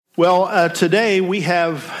Today we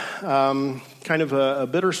have kind of a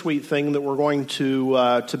bittersweet thing that we're going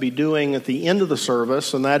to be doing at the end of the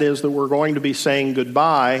service, and that is that we're going to be saying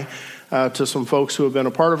goodbye to some folks who have been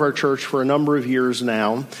a part of our church for a number of years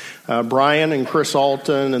now. Brian and Chris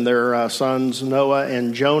Alton and their sons Noah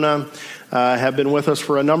and Jonah have been with us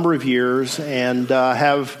for a number of years and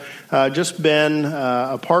have just been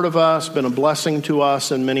a part of us, been a blessing to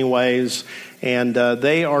us in many ways. And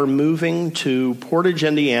they are moving to Portage,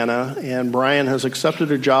 Indiana, and Brian has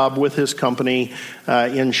accepted a job with his company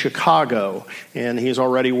in Chicago, and he's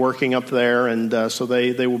already working up there, and so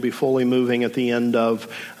they will be fully moving at the end of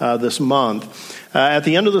this month. At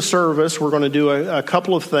the end of the service, we're going to do a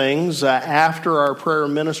couple of things after our prayer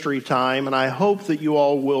ministry time, and I hope that you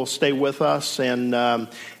all will stay with us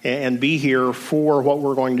and be here for what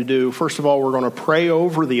we're going to do. First of all, we're going to pray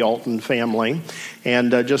over the Alton family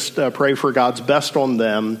and just pray for God's best on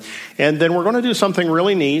them. And then we're going to do something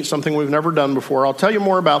really neat, something we've never done before. I'll tell you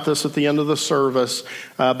more about this at the end of the service,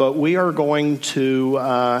 but we are going to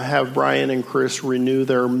have Brian and Chris renew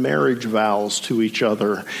their marriage vows to each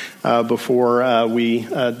other before we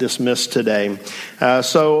dismiss today.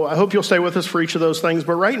 So I hope you'll stay with us for each of those things.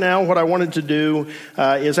 But right now, what I wanted to do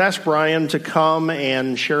is ask Brian to come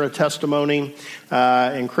and share a testimony.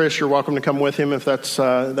 And Chris, you're welcome to come with him if that's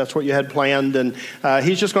what you had planned. And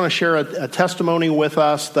he's just going to share a testimony with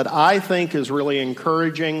us that I think is really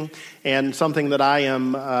encouraging and something that I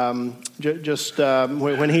am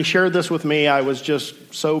when he shared this with me, I was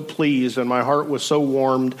just so pleased and my heart was so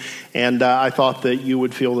warmed, and I thought that you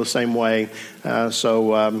would feel the same way. So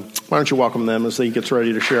why don't you welcome them as he gets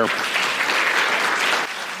ready to share.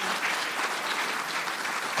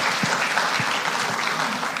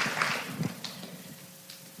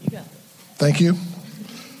 Thank you.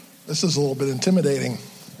 This is a little bit intimidating.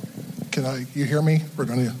 You hear me?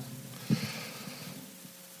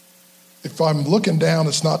 If I'm looking down,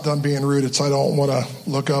 it's not done being rude. It's I don't want to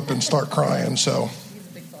look up and start crying. So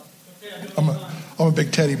I'm a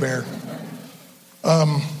big teddy bear.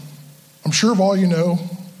 I'm sure of all you know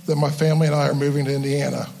that my family and I are moving to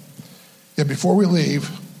Indiana. Yet before we leave,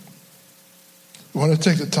 I want to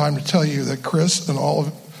take the time to tell you that Chris and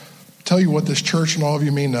tell you what this church and all of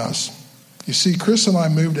you mean to us. You see, Chris and I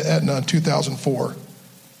moved to Etna in 2004.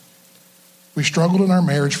 We struggled in our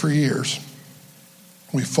marriage for years.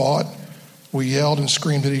 We fought, we yelled and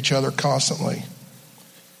screamed at each other constantly.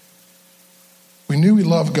 We knew we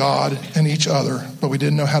loved God and each other, but we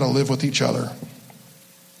didn't know how to live with each other.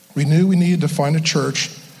 We knew we needed to find a church,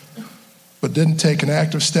 but didn't take an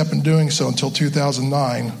active step in doing so until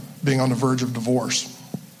 2009, being on the verge of divorce.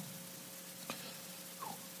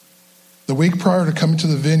 The week prior to coming to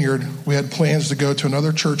the Vineyard, we had plans to go to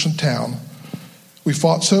another church in town. We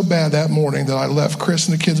fought so bad that morning that I left Chris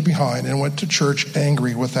and the kids behind and went to church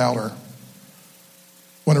angry without her.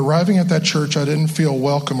 When arriving at that church, I didn't feel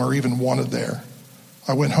welcome or even wanted there.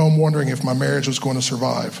 I went home wondering if my marriage was going to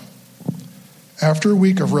survive. After a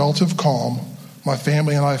week of relative calm, my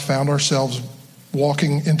family and I found ourselves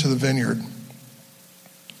walking into the Vineyard.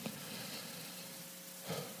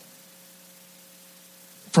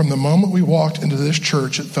 From the moment we walked into this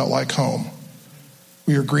church, it felt like home.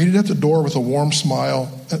 We were greeted at the door with a warm smile,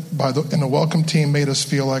 and the welcome team made us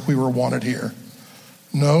feel like we were wanted here.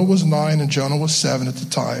 Noah was 9 and Jonah was 7 at the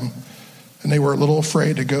time, and they were a little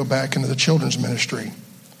afraid to go back into the children's ministry.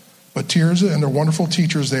 But Tirza and their wonderful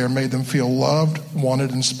teachers there made them feel loved,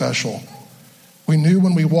 wanted, and special. We knew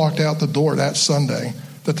when we walked out the door that Sunday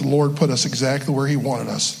that the Lord put us exactly where He wanted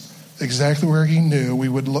us, exactly where He knew we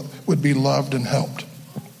would be loved and helped.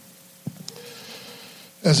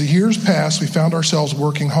 As the years passed, we found ourselves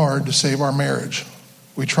working hard to save our marriage.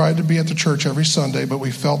 We tried to be at the church every Sunday, but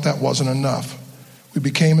we felt that wasn't enough. We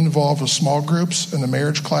became involved with small groups in the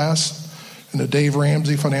marriage class, in the Dave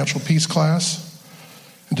Ramsey Financial Peace class,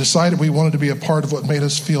 and decided we wanted to be a part of what made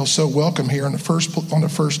us feel so welcome here on the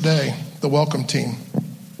first day, the welcome team.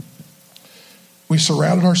 We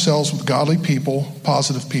surrounded ourselves with godly people,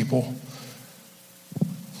 positive people.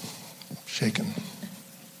 Shaken.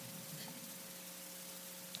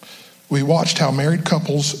 We watched how married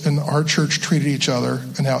couples in our church treated each other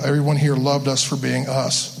and how everyone here loved us for being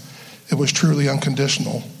us. It was truly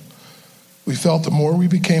unconditional. We felt the more we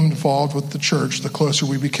became involved with the church, the closer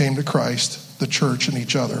we became to Christ, the church, and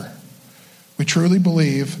each other. We truly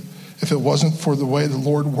believe if it wasn't for the way the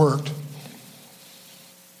Lord worked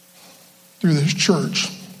through this church,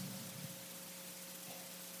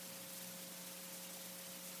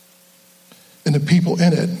 and the people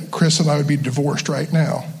in it, Chris and I would be divorced right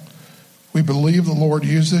now. We believe the Lord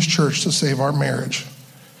used this church to save our marriage.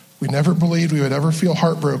 We never believed we would ever feel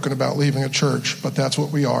heartbroken about leaving a church, but that's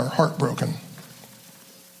what we are, heartbroken.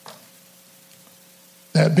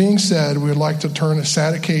 That being said, we would like to turn a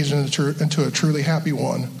sad occasion into a truly happy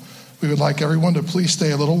one. We would like everyone to please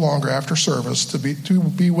stay a little longer after service to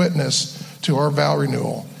be witness to our vow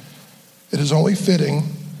renewal. It is only fitting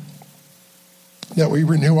that we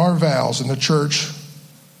renew our vows in this church,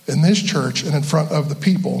 and in front of the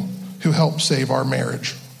people who helped save our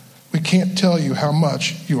marriage. We can't tell you how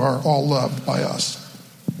much you are all loved by us.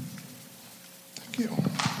 Thank you.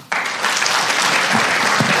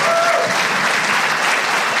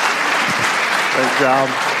 Great job.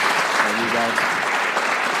 Love you guys.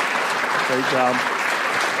 Great job.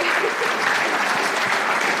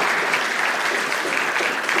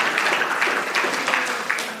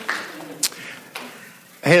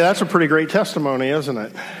 Hey, that's a pretty great testimony, isn't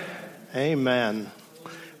it? Amen.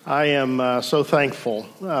 I am so thankful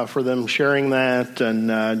for them sharing that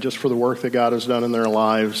and just for the work that God has done in their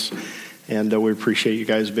lives. And we appreciate you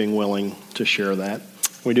guys being willing to share that.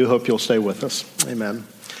 We do hope you'll stay with us. Amen.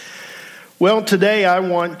 Well, today I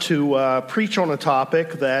want to preach on a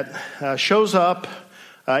topic that shows up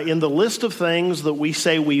in the list of things that we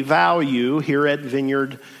say we value here at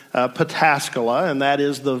Vineyard Pataskala, and that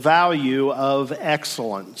is the value of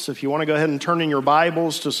excellence. If you want to go ahead and turn in your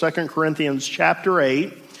Bibles to 2 Corinthians chapter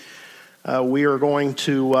 8, we are going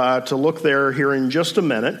to look there here in just a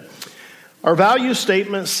minute. Our value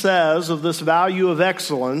statement says of this value of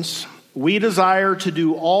excellence, we desire to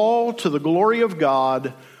do all to the glory of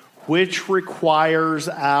God, which requires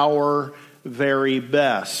our very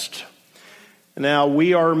best. Now,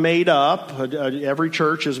 we are made up, every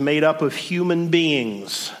church is made up of human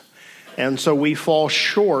beings, and so we fall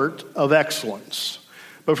short of excellence.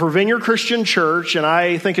 But for Vineyard Christian Church, and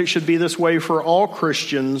I think it should be this way for all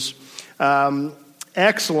Christians,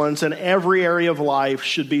 excellence in every area of life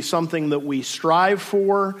should be something that we strive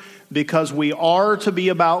for, because we are to be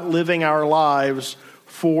about living our lives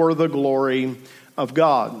for the glory of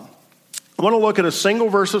God. I want to look at a single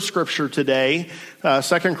verse of Scripture today,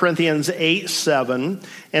 2 Corinthians 8:7.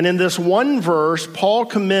 And in this one verse, Paul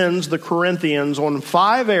commends the Corinthians on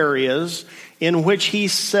 5 areas in which he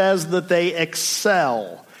says that they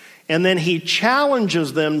excel. And then he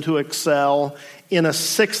challenges them to excel in a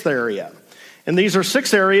 6th area. And these are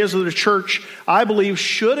 6 areas that a church, I believe,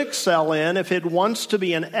 should excel in if it wants to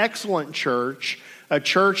be an excellent church, a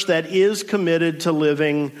church that is committed to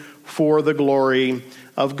living for the glory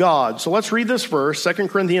of God. So let's read this verse, 2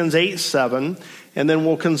 Corinthians 8:7, and then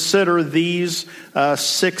we'll consider these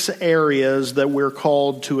 6 areas that we're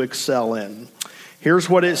called to excel in. Here's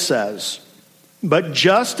what it says. But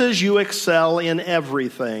just as you excel in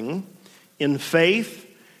everything, in faith,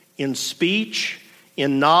 in speech,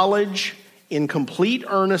 in knowledge, in complete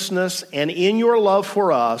earnestness, and in your love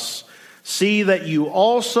for us, see that you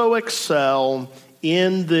also excel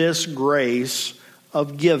in this grace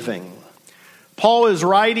of giving. Paul is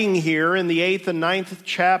writing here in the 8th and 9th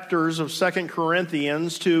chapters of 2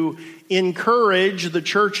 Corinthians to encourage the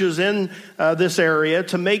churches in this area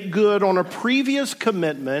to make good on a previous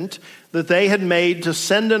commitment that they had made to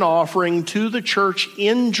send an offering to the church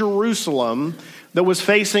in Jerusalem that was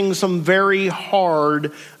facing some very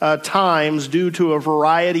hard times due to a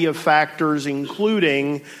variety of factors,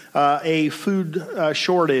 including a food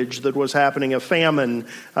shortage that was happening, a famine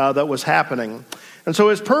that was happening. And so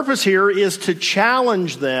his purpose here is to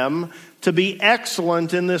challenge them to be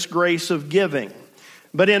excellent in this grace of giving.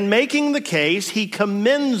 But in making the case, he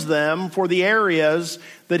commends them for the areas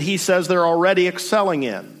that he says they're already excelling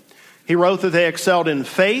in. He wrote that they excelled in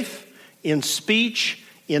faith, in speech,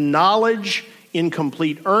 in knowledge, in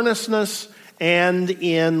complete earnestness, and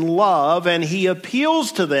in love. And he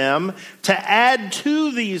appeals to them to add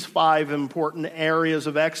to these 5 important areas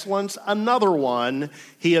of excellence another one.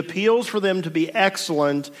 He appeals for them to be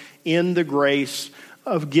excellent in the grace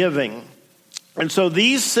of giving. And so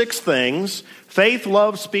these 6 things, faith,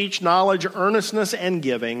 love, speech, knowledge, earnestness, and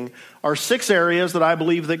giving, are 6 areas that I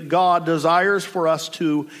believe that God desires for us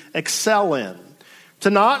to excel in. To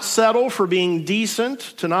not settle for being decent,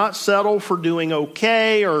 to not settle for doing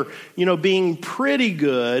okay or, being pretty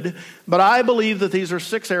good. But I believe that these are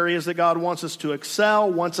 6 areas that God wants us to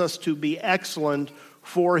excel, wants us to be excellent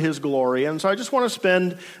for His glory. And so I just want to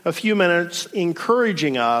spend a few minutes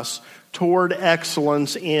encouraging us toward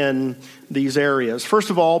excellence in these areas. First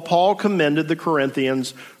of all, Paul commended the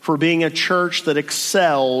Corinthians for being a church that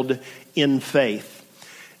excelled in faith.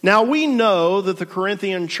 Now, we know that the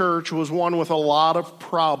Corinthian church was one with a lot of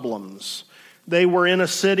problems. They were in a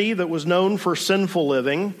city that was known for sinful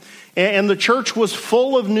living. And the church was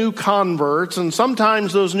full of new converts, and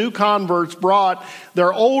sometimes those new converts brought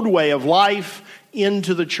their old way of life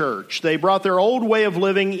into the church. They brought their old way of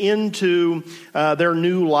living into their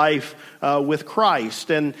new life with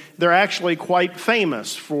Christ, and they're actually quite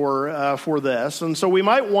famous for this. And so we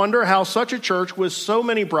might wonder how such a church with so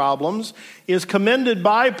many problems is commended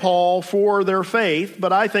by Paul for their faith,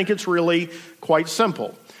 but I think it's really quite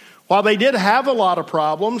simple. While they did have a lot of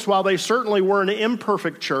problems, while they certainly were an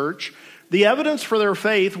imperfect church, the evidence for their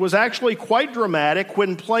faith was actually quite dramatic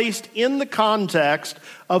when placed in the context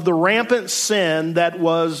of the rampant sin that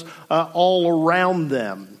was all around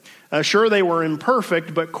them. Sure, they were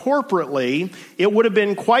imperfect, but corporately, it would have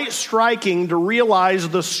been quite striking to realize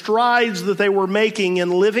the strides that they were making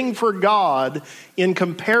in living for God in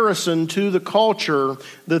comparison to the culture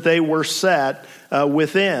that they were set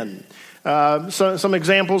within. Some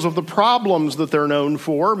examples of the problems that they're known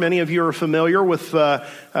for. Many of you are familiar with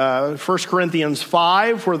 1 Corinthians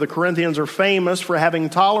 5, where the Corinthians are famous for having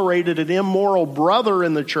tolerated an immoral brother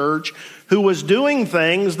in the church who was doing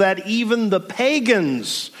things that even the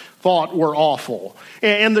pagans thought were awful.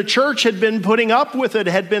 And the church had been putting up with it,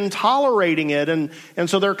 had been tolerating it, and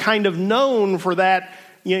so they're kind of known for that,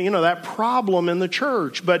 that problem in the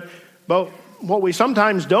church. But what we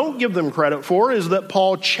sometimes don't give them credit for is that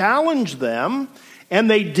Paul challenged them, and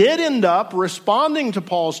they did end up responding to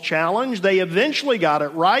Paul's challenge. They eventually got it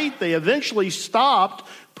right. They eventually stopped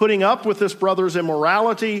putting up with this brother's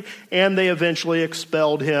immorality, and they eventually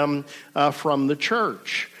expelled him from the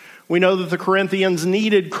church. We know that the Corinthians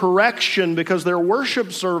needed correction because their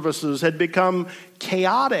worship services had become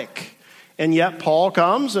chaotic. And yet Paul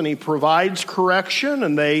comes and he provides correction,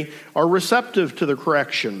 and they are receptive to the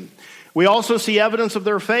correction. We also see evidence of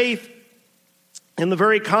their faith in the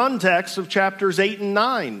very context of chapters 8 and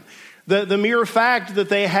 9. The mere fact that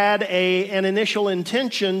they had an initial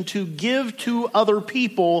intention to give to other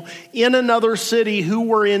people in another city who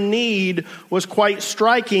were in need was quite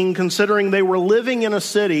striking, considering they were living in a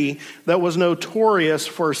city that was notorious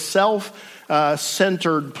for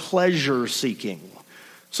self-centered pleasure seeking.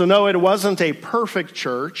 So no, it wasn't a perfect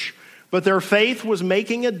church, but their faith was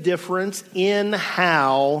making a difference in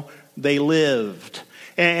how they lived.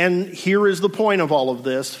 And here is the point of all of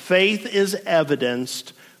this. Faith is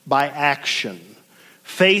evidenced by action.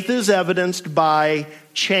 Faith is evidenced by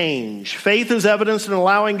change. Faith is evidenced in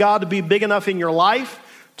allowing God to be big enough in your life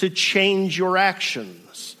to change your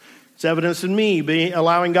actions. It's evidenced in me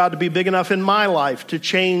allowing God to be big enough in my life to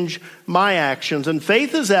change my actions. And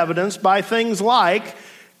faith is evidenced by things like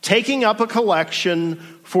taking up a collection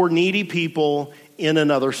for needy people in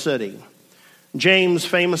another city. James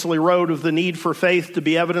famously wrote of the need for faith to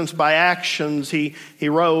be evidenced by actions. He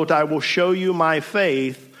wrote, "I will show you my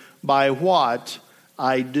faith by what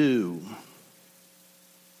I do."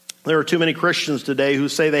 There are too many Christians today who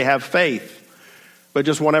say they have faith, but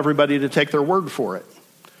just want everybody to take their word for it.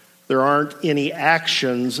 There aren't any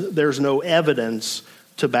actions. There's no evidence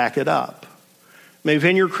to back it up. May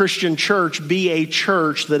Vineyard Christian Church be a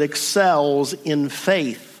church that excels in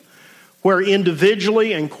faith, where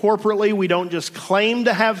individually and corporately we don't just claim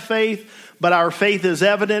to have faith, but our faith is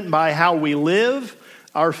evident by how we live.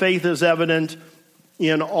 Our faith is evident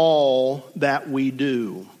in all that we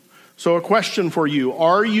do. So a question for you: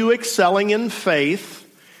 are you excelling in faith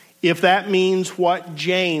if that means what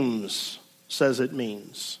James says it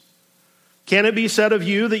means? Can it be said of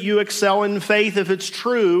you that you excel in faith if it's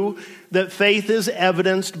true that faith is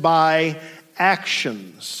evidenced by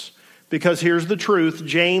actions? Because here's the truth: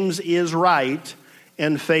 James is right,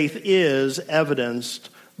 and faith is evidenced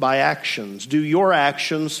by actions. Do your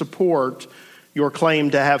actions support your claim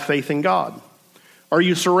to have faith in God? Are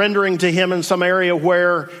you surrendering to Him in some area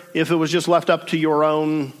where, if it was just left up to your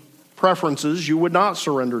own preferences, you would not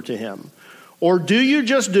surrender to Him? Or do you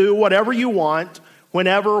just do whatever you want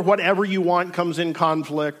whenever whatever you want comes in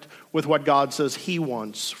conflict with what God says He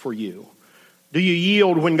wants for you? Do you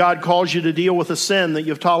yield when God calls you to deal with a sin that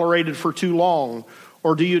you've tolerated for too long?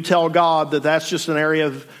 Or do you tell God that that's just an area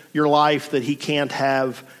of your life that He can't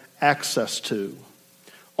have access to?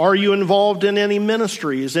 Are you involved in any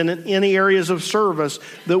ministries, in any areas of service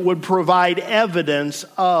that would provide evidence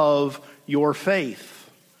of your faith?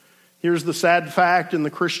 Here's the sad fact in the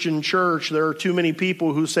Christian church: there are too many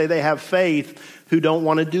people who say they have faith who don't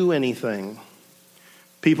want to do anything.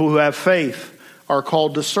 People who have faith are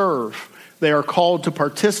called to serve. They are called to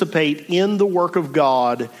participate in the work of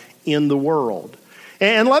God in the world.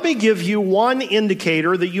 And let me give you one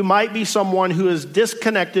indicator that you might be someone who has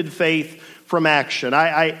disconnected faith from action.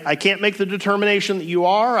 I can't make the determination that you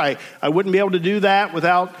are. I wouldn't be able to do that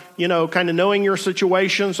without, kind of knowing your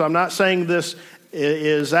situation. So I'm not saying this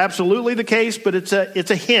is absolutely the case, but it's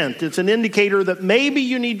a hint. It's an indicator that maybe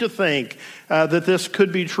you need to think that this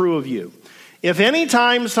could be true of you. If any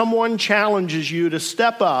time someone challenges you to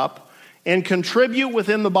step up and contribute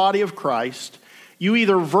within the body of Christ, you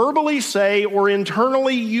either verbally say or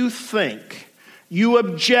internally you think, you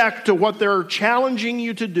object to what they're challenging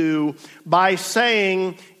you to do by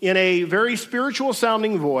saying in a very spiritual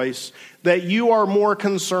sounding voice that you are more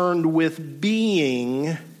concerned with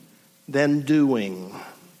being than doing.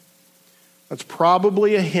 That's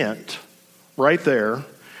probably a hint right there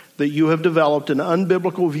that you have developed an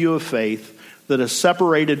unbiblical view of faith that has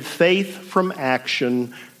separated faith from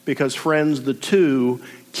action, because, friends, the two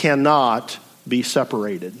cannot be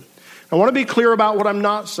separated. I want to be clear about what I'm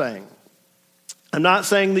not saying. I'm not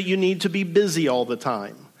saying that you need to be busy all the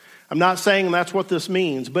time. I'm not saying that's what this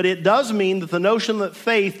means, but it does mean that the notion that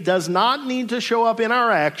faith does not need to show up in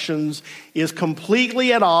our actions is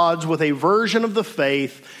completely at odds with a version of the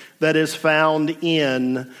faith that is found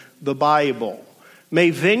in the Bible.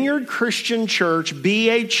 May Vineyard Christian Church be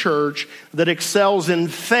a church that excels in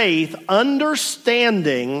faith,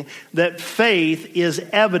 understanding that faith is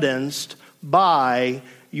evidenced by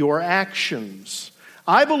your actions.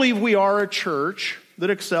 I believe we are a church that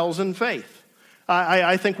excels in faith.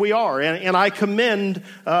 I think we are, and I commend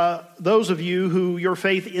those of you who your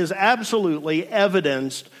faith is absolutely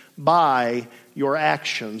evidenced by your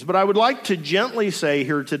actions. But I would like to gently say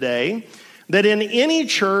here today that in any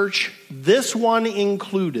church, this one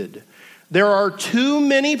included, there are too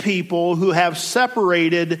many people who have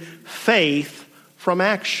separated faith from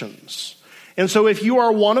actions. And so if you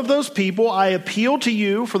are one of those people, I appeal to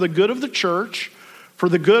you for the good of the church, for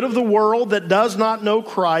the good of the world that does not know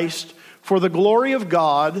Christ, for the glory of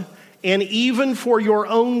God, and even for your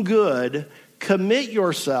own good, commit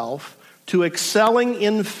yourself to excelling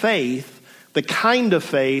in faith, the kind of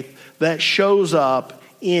faith that shows up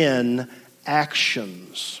in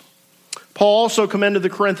actions. Paul also commended the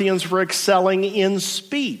Corinthians for excelling in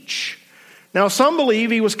speech. Now, some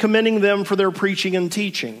believe he was commending them for their preaching and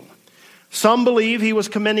teaching. Some believe he was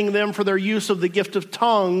commending them for their use of the gift of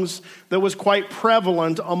tongues that was quite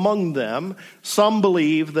prevalent among them. Some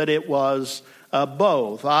believe that it was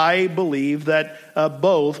both. I believe that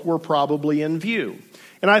both were probably in view.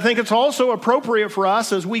 And I think it's also appropriate for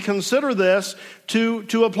us as we consider this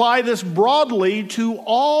to apply this broadly to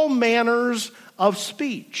all manners of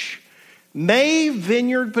speech. May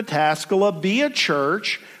Vineyard Pataskala be a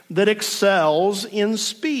church that excels in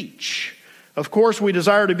speech. Of course, we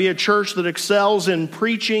desire to be a church that excels in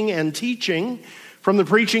preaching and teaching, from the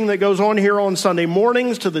preaching that goes on here on Sunday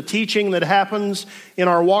mornings to the teaching that happens in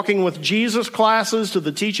our Walking with Jesus classes, to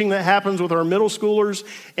the teaching that happens with our middle schoolers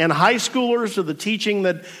and high schoolers, to the teaching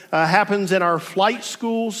that happens in our flight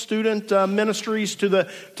school student ministries, to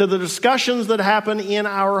the discussions that happen in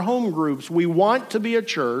our home groups. We want to be a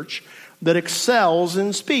church that excels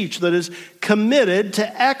in speech, that is committed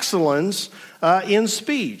to excellence in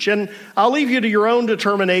speech. And I'll leave you to your own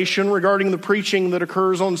determination regarding the preaching that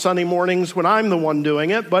occurs on Sunday mornings when I'm the one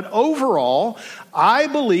doing it. But overall, I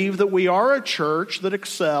believe that we are a church that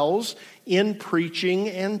excels in preaching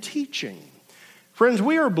and teaching. Friends,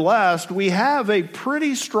 we are blessed. We have a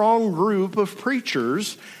pretty strong group of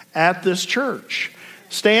preachers at this church.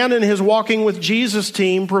 Stan and his Walking with Jesus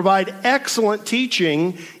team provide excellent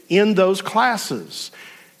teaching in those classes.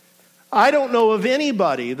 I don't know of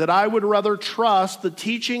anybody that I would rather trust the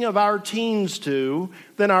teaching of our teens to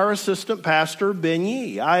than our assistant pastor, Ben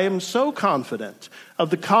Yee. I am so confident of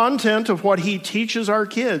the content of what he teaches our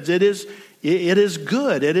kids. It is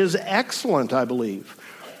good. It is excellent, I believe.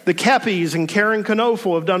 The Keppies and Karen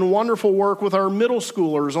Knofel have done wonderful work with our middle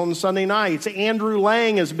schoolers on Sunday nights. Andrew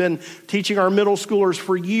Lang has been teaching our middle schoolers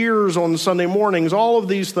for years on Sunday mornings. All of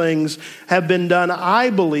these things have been done, I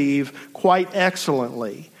believe, quite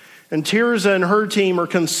excellently. And Tirza and her team are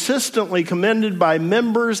consistently commended by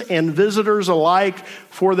members and visitors alike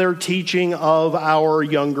for their teaching of our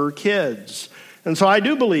younger kids. And so I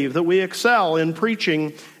do believe that we excel in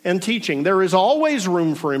preaching and teaching. There is always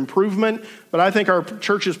room for improvement, but I think our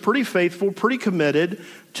church is pretty faithful, pretty committed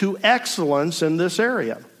to excellence in this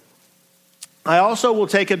area. I also will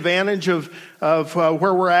take advantage of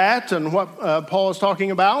where we're at and what Paul is talking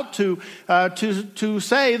about to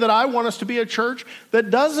say that I want us to be a church that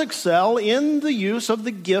does excel in the use of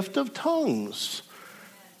the gift of tongues.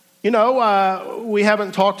 We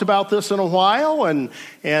haven't talked about this in a while,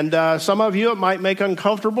 and some of you it might make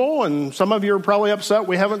uncomfortable, and some of you are probably upset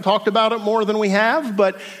we haven't talked about it more than we have,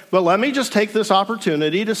 but let me just take this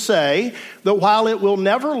opportunity to say that while it will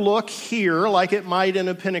never look here like it might in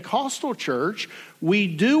a Pentecostal church, we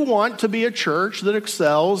do want to be a church that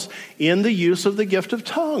excels in the use of the gift of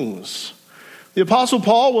tongues. The Apostle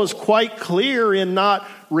Paul was quite clear in not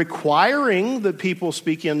requiring that people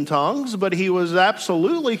speak in tongues, but he was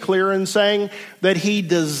absolutely clear in saying that he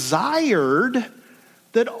desired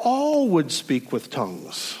that all would speak with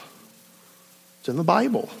tongues. It's in the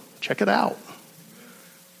Bible. Check it out.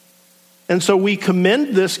 And so we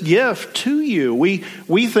commend this gift to you. We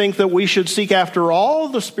think that we should seek after all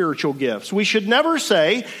the spiritual gifts. We should never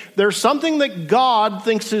say there's something that God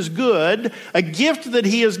thinks is good, a gift that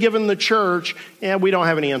he has given the church, and we don't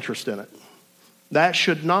have any interest in it. That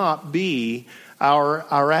should not be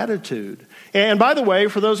our attitude. And by the way,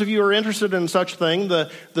 for those of you who are interested in such thing, the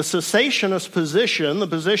cessationist position, the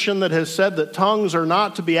position that has said that tongues are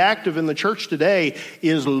not to be active in the church today,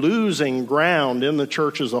 is losing ground in the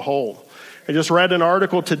church as a whole. I just read an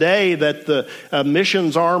article today that the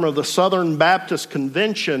missions arm of the Southern Baptist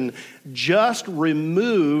Convention just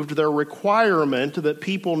removed their requirement that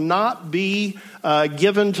people not be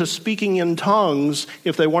given to speaking in tongues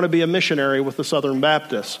if they want to be a missionary with the Southern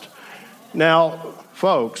Baptist. Now,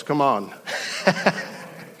 folks, come on.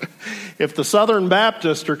 If the Southern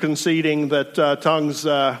Baptists are conceding that tongues,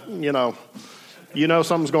 you know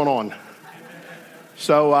something's going on.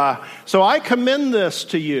 So I commend this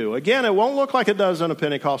to you. Again, it won't look like it does in a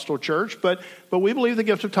Pentecostal church, but we believe the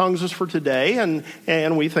gift of tongues is for today,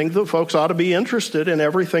 and we think that folks ought to be interested in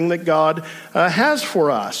everything that God has for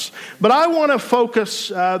us. But I want to focus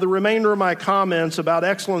the remainder of my comments about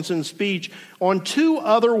excellence in speech on two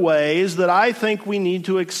other ways that I think we need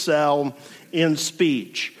to excel in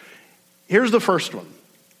speech. Here's the first one.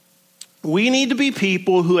 We need to be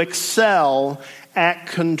people who excel at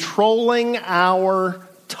controlling our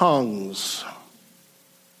tongues.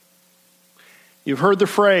 You've heard the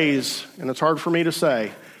phrase, and it's hard for me to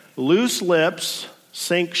say, loose lips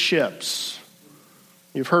sink ships.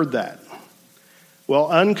 You've heard that.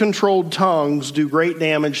 Well, uncontrolled tongues do great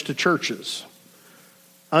damage to churches.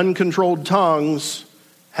 Uncontrolled tongues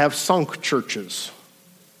have sunk churches.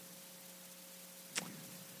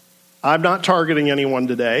 I'm not targeting anyone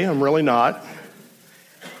today. I'm really not.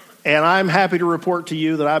 And I'm happy to report to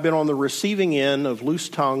you that I've been on the receiving end of loose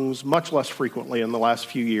tongues much less frequently in the last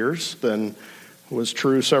few years than was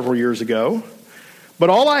true several years ago.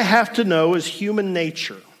 But all I have to know is human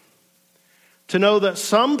nature. To know that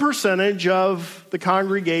some percentage of the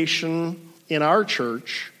congregation in our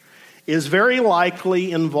church is very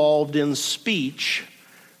likely involved in speech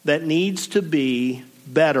that needs to be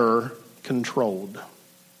better controlled.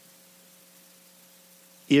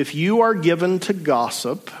 If you are given to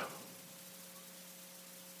gossip,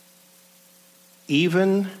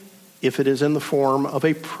 even if it is in the form of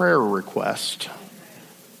a prayer request,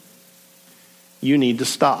 you need to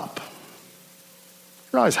stop.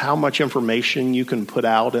 Realize how much information you can put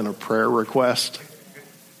out in a prayer request?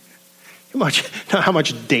 How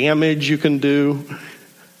much damage you can do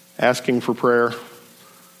asking for prayer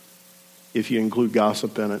if you include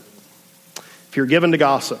gossip in it. If you're given to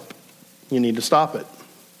gossip, you need to stop it.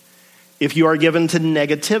 If you are given to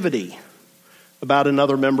negativity about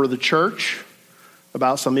another member of the church,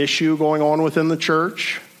 about some issue going on within the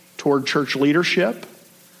church, toward church leadership,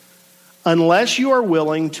 unless you are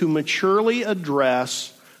willing to maturely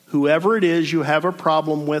address whoever it is you have a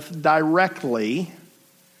problem with directly,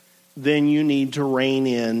 then you need to rein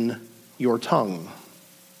in your tongue.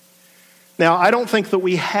 Now, I don't think that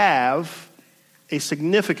we have a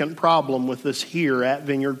significant problem with this here at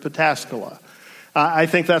Vineyard Pataskala. I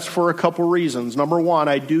think that's for a couple reasons. Number one,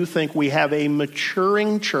 I do think we have a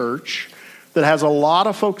maturing church that has a lot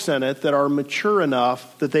of folks in it that are mature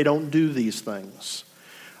enough that they don't do these things.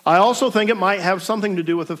 I also think it might have something to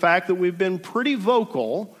do with the fact that we've been pretty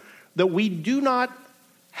vocal that we do not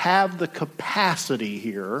have the capacity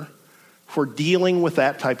here for dealing with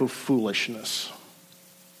that type of foolishness.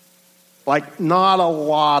 Like, not a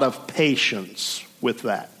lot of patience with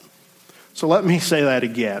that. So let me say that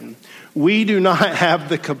again. We do not have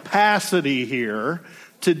the capacity here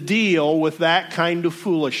to deal with that kind of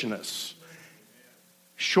foolishness.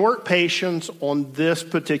 Short patience on this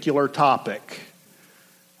particular topic,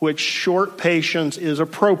 which short patience is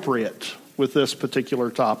appropriate with this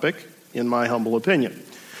particular topic, in my humble opinion.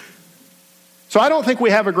 So I don't think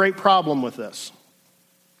we have a great problem with this.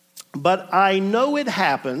 But I know it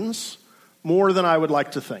happens more than I would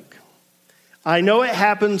like to think. I know it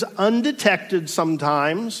happens undetected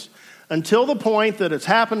sometimes, until the point that it's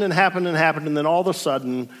happened and happened and happened, and then all of a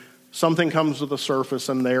sudden, something comes to the surface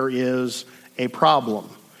and there is a problem.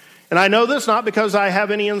 And I know this not because I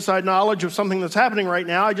have any inside knowledge of something that's happening right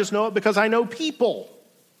now. I just know it because I know people.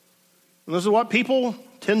 And this is what people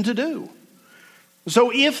tend to do.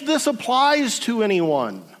 So if this applies to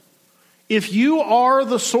anyone, if you are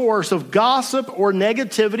the source of gossip or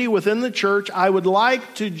negativity within the church, I would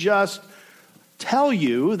like to just tell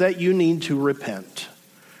you that you need to repent.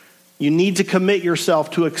 You need to commit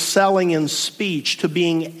yourself to excelling in speech, to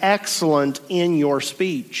being excellent in your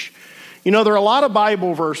speech. You know, there are a lot of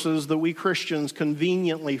Bible verses that we Christians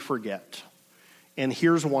conveniently forget. And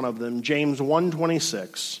here's one of them, James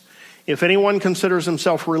 1:26. If anyone considers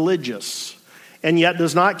himself religious and yet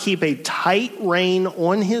does not keep a tight rein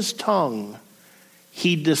on his tongue,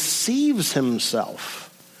 he deceives himself,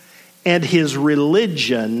 and his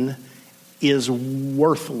religion is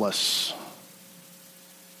worthless.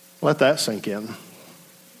 Let that sink in.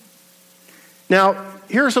 Now,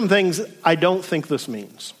 here are some things I don't think this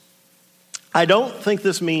means. I don't think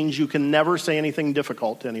this means you can never say anything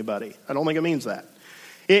difficult to anybody. I don't think it means that.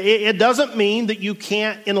 It doesn't mean that you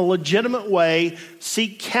can't, in a legitimate way,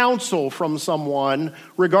 seek counsel from someone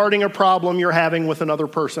regarding a problem you're having with another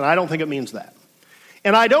person. I don't think it means that.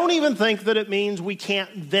 And I don't even think that it means we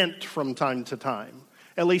can't vent from time to time.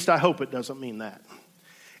 At least I hope it doesn't mean that.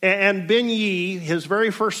 And Ben Yee, his very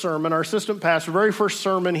first sermon, our assistant pastor, very first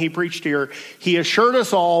sermon he preached here, he assured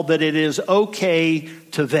us all that it is okay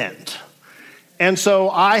to vent. And so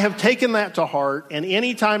I have taken that to heart, and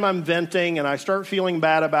anytime I'm venting and I start feeling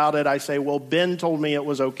bad about it, I say, well, Ben told me it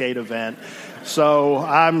was okay to vent, so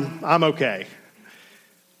I'm okay.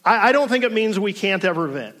 I don't think it means we can't ever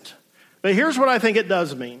vent. But here's what I think it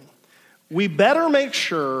does mean. We better make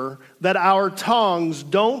sure that our tongues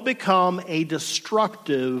don't become a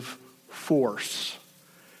destructive force.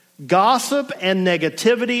 Gossip and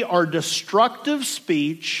negativity are destructive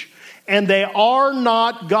speech, and they are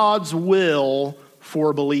not God's will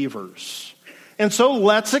for believers. And so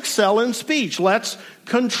let's excel in speech. Let's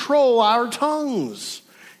control our tongues.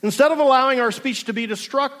 Instead of allowing our speech to be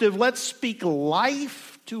destructive, let's speak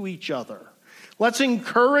life to each other. Let's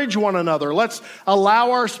encourage one another. Let's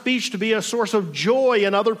allow our speech to be a source of joy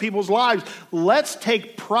in other people's lives. Let's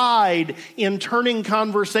take pride in turning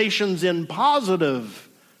conversations in positive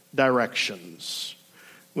directions.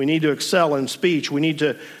 We need to excel in speech. We need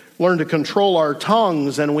to learn to control our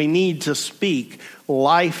tongues, and we need to speak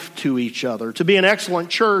life to each other. To be an excellent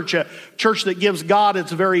church, a church that gives God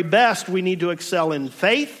its very best, we need to excel in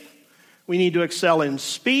faith. We need to excel in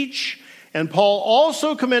speech. And Paul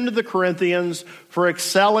also commended the Corinthians for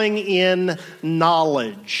excelling in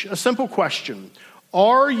knowledge. A simple question.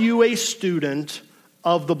 Are you a student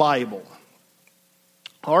of the Bible?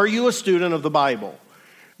 Are you a student of the Bible?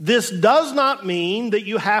 This does not mean that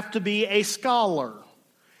you have to be a scholar.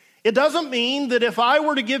 It doesn't mean that if I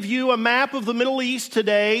were to give you a map of the Middle East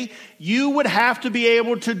today, you would have to be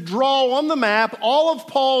able to draw on the map all of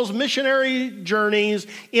Paul's missionary journeys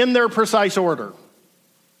in their precise order,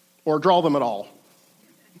 or draw them at all.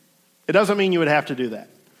 It doesn't mean you would have to do that.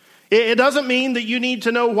 It doesn't mean that you need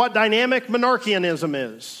to know what dynamic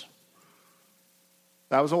monarchianism is.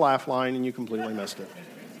 That was a laugh line and you completely missed it.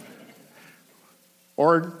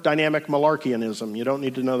 Or dynamic malarkianism. You don't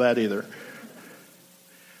need to know that either.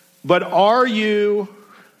 But are you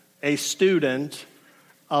a student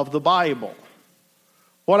of the Bible?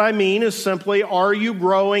 What I mean is simply, are you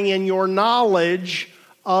growing in your knowledge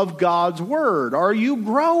of God's Word? Are you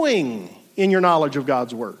growing in your knowledge of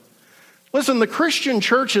God's Word? Listen, the Christian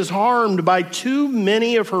church is harmed by too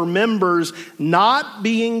many of her members not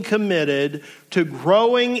being committed to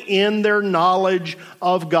growing in their knowledge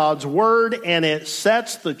of God's Word, and it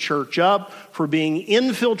sets the church up for being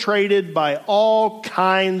infiltrated by all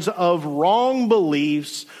kinds of wrong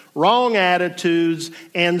beliefs, wrong attitudes,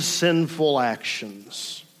 and sinful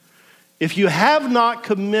actions. If you have not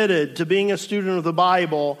committed to being a student of the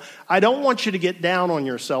Bible, I don't want you to get down on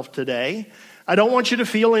yourself today. I don't want you to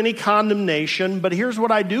feel any condemnation, but here's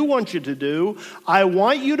what I do want you to do. I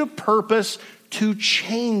want you to purpose to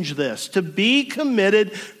change this, to be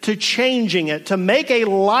committed to changing it, to make a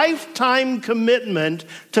lifetime commitment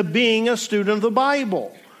to being a student of the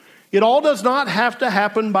Bible. It all does not have to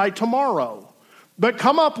happen by tomorrow, but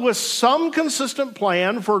come up with some consistent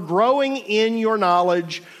plan for growing in your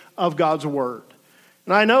knowledge of God's Word.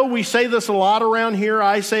 And I know we say this a lot around here.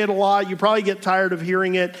 I say it a lot. You probably get tired of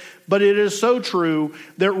hearing it. but it is so true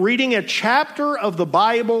that reading a chapter of the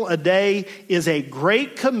Bible a day is a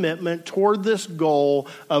great commitment toward this goal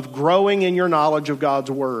of growing in your knowledge of God's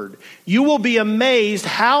Word. You will be amazed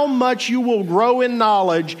how much you will grow in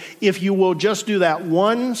knowledge if you will just do that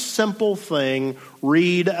one simple thing,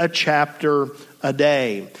 read a chapter a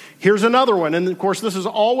day. Here's another one, and of course this is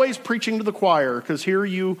always preaching to the choir, because here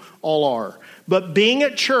you all are. But being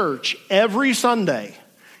at church every Sunday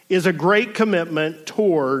is a great commitment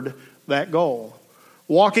toward that goal.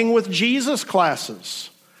 Walking with Jesus classes.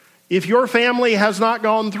 If your family has not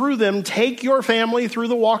gone through them, take your family through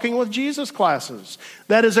the Walking with Jesus classes.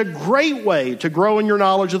 That is a great way to grow in your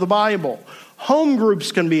knowledge of the Bible. Home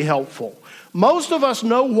groups can be helpful. Most of us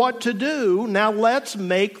know what to do. Now let's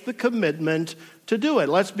make the commitment to do it.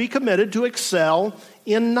 Let's be committed to excel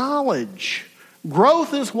in knowledge.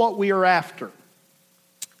 Growth is what we are after.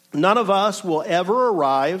 None of us will ever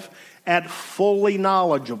arrive at fully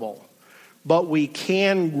knowledgeable, but we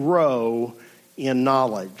can grow in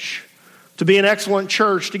knowledge. To be an excellent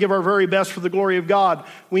church, to give our very best for the glory of God,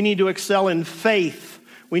 we need to excel in faith.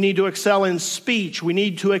 We need to excel in speech. We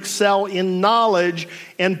need to excel in knowledge.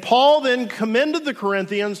 And Paul then commended the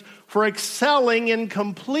Corinthians for excelling in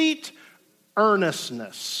complete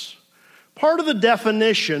earnestness. Part of the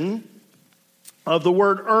definition of the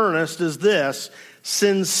word earnest is this: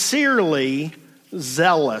 sincerely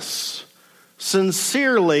zealous.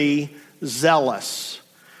 Sincerely zealous.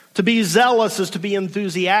 To be zealous is to be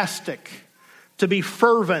enthusiastic, to be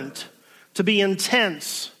fervent, to be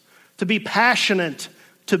intense, to be passionate,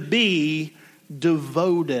 to be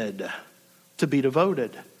devoted. To be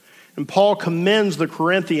devoted. And Paul commends the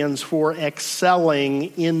Corinthians for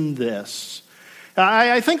excelling in this.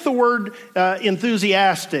 I think the word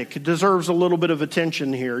enthusiastic deserves a little bit of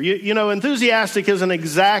attention here. You know, enthusiastic isn't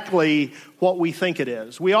exactly what we think it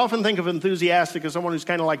is. We often think of enthusiastic as someone who's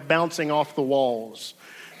kind of like bouncing off the walls.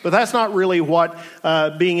 But that's not really what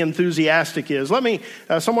being enthusiastic is.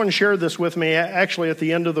 Someone shared this with me actually at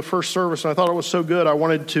the end of the first service, and I thought it was so good I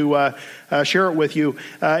wanted to share it with you.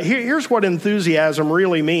 Here's what enthusiasm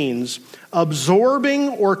really means: absorbing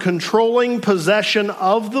or controlling possession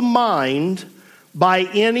of the mind by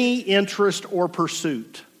any interest or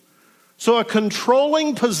pursuit. So a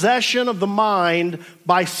controlling possession of the mind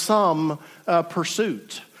by some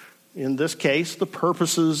pursuit. In this case, the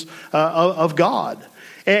purposes of God.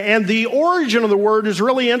 And the origin of the word is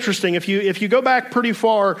really interesting. If you go back pretty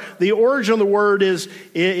far, the origin of the word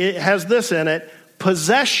it has this in it: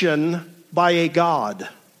 possession by a god.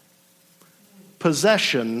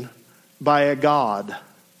 Possession by a god.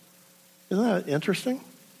 Isn't that interesting?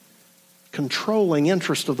 Controlling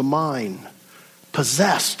interest of the mind.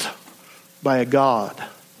 Possessed by a god.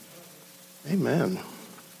 Amen.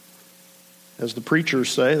 As the preachers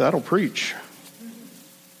say, that'll preach.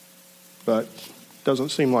 But doesn't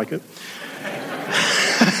seem like it.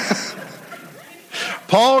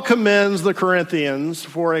 Paul commends the Corinthians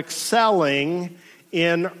for excelling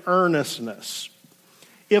in earnestness.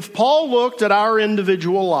 If Paul looked at our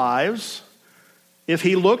individual lives, if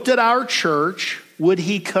he looked at our church, would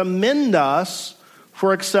he commend us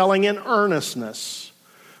for excelling in earnestness?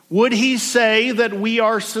 Would he say that we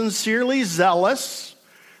are sincerely zealous,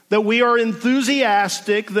 that we are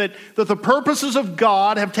enthusiastic, that the purposes of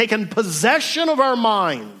God have taken possession of our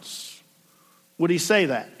minds? Would he say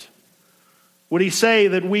that? Would he say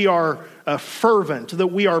that we are fervent, that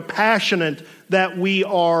we are passionate, that we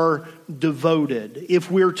are devoted? If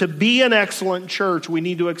we're to be an excellent church, we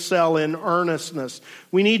need to excel in earnestness.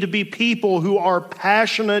 We need to be people who are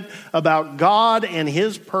passionate about God and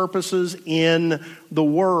His purposes in the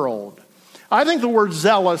world. I think the word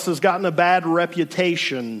zealous has gotten a bad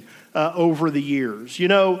reputation over the years. You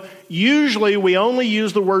know, usually we only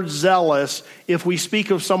use the word zealous if we speak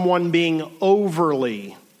of someone being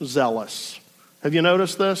overly zealous. Have you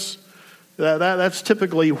noticed this? That's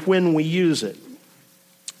typically when we use it.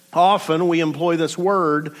 Often we employ this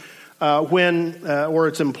word or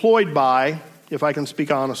it's employed by, if I can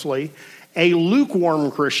speak honestly, a lukewarm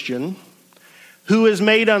Christian who is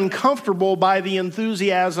made uncomfortable by the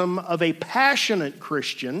enthusiasm of a passionate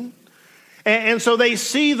Christian. And so they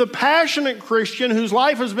see the passionate Christian whose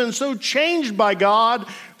life has been so changed by God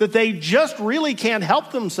that they just really can't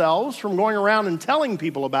help themselves from going around and telling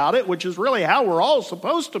people about it, which is really how we're all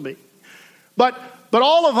supposed to be. But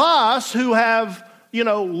all of us who have,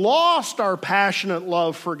 lost our passionate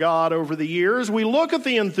love for God over the years, we look at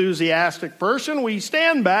the enthusiastic person, we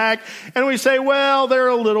stand back, and we say, well, they're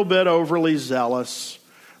a little bit overly zealous.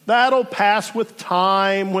 That'll pass with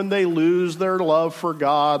time when they lose their love for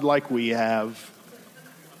God like we have.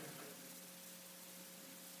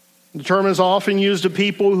 The term is often used of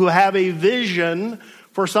people who have a vision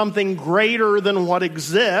for something greater than what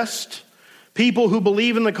exists. People who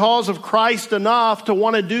believe in the cause of Christ enough to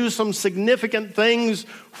want to do some significant things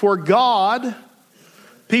for God.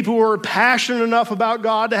 People who are passionate enough about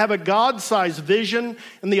God to have a God-sized vision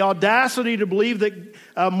and the audacity to believe that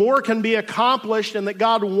more can be accomplished and that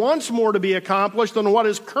God wants more to be accomplished than what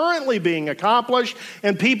is currently being accomplished.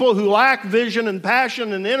 And people who lack vision and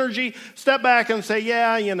passion and energy step back and say,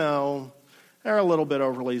 yeah, they're a little bit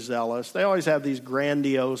overly zealous. They always have these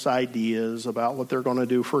grandiose ideas about what they're going to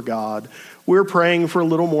do for God. We're praying for a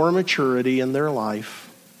little more maturity in their life.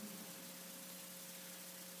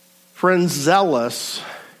 Friends, zealous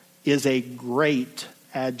is a great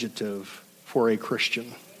adjective for a Christian.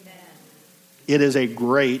 Amen. It is a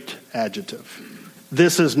great adjective.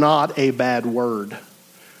 This is not a bad word.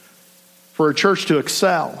 For a church to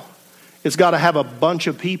excel, it's got to have a bunch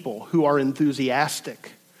of people who are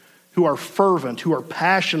enthusiastic, who are fervent, who are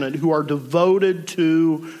passionate, who are devoted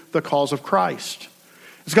to the cause of Christ.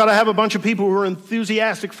 It's got to have a bunch of people who are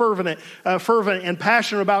enthusiastic, fervent, and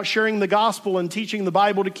passionate about sharing the gospel and teaching the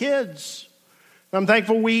Bible to kids. I'm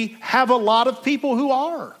thankful we have a lot of people who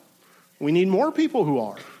are. We need more people who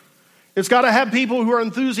are. It's got to have people who are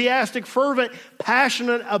enthusiastic, fervent,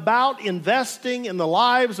 passionate about investing in the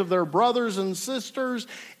lives of their brothers and sisters.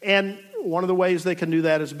 And one of the ways they can do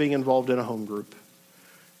that is being involved in a home group.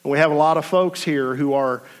 And we have a lot of folks here who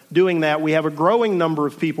are doing that. We have a growing number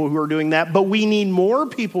of people who are doing that, but we need more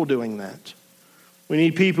people doing that. We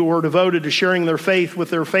need people who are devoted to sharing their faith with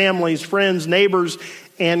their families, friends, neighbors,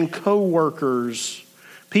 and co-workers.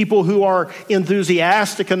 People who are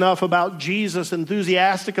enthusiastic enough about Jesus,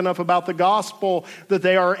 enthusiastic enough about the gospel, that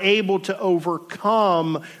they are able to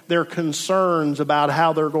overcome their concerns about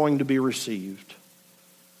how they're going to be received.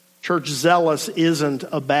 Church, zealous isn't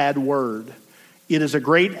a bad word. It is a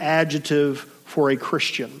great adjective for a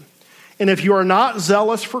Christian. And if you are not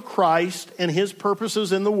zealous for Christ and his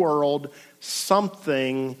purposes in the world,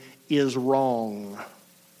 something is wrong.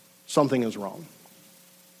 Something is wrong.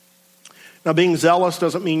 Now, being zealous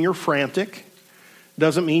doesn't mean you're frantic. It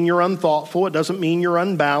doesn't mean you're unthoughtful. It doesn't mean you're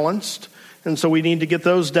unbalanced. And so we need to get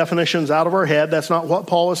those definitions out of our head. That's not what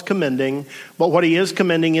Paul is commending. But what he is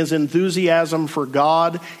commending is enthusiasm for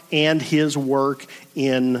God and his work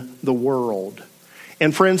in the world.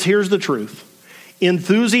 And friends, here's the truth.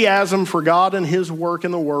 Enthusiasm for God and his work in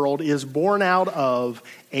the world is born out of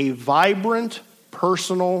a vibrant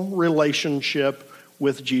personal relationship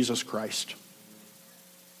with Jesus Christ.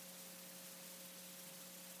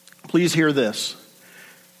 Please hear this.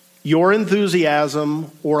 Your enthusiasm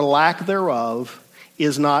or lack thereof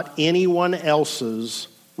is not anyone else's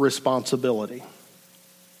responsibility.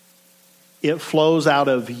 It flows out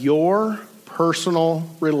of your personal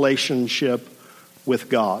relationship with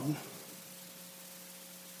God.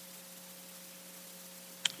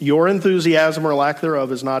 Your enthusiasm or lack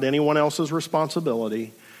thereof is not anyone else's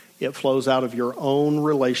responsibility. It flows out of your own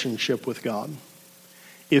relationship with God.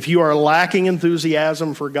 If you are lacking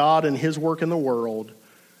enthusiasm for God and his work in the world,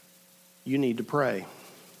 you need to pray.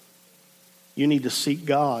 You need to seek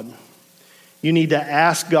God. You need to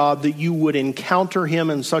ask God that you would encounter him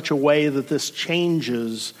in such a way that this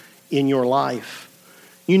changes in your life.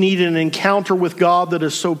 You need an encounter with God that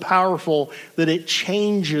is so powerful that it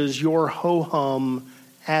changes your ho-hum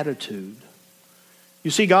attitude.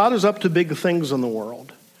 You see, God is up to big things in the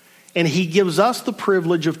world. And he gives us the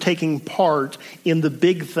privilege of taking part in the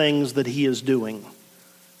big things that he is doing.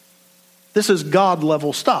 This is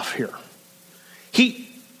God-level stuff here.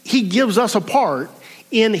 He gives us a part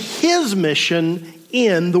in his mission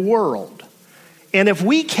in the world. And if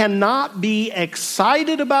we cannot be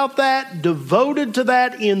excited about that, devoted to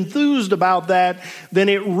that, enthused about that, then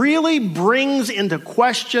it really brings into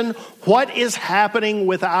question what is happening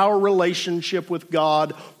with our relationship with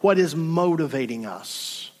God, what is motivating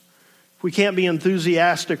us. If we can't be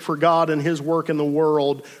enthusiastic for God and his work in the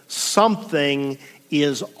world, something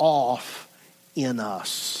is off in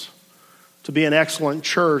us. To be an excellent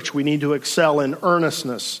church, we need to excel in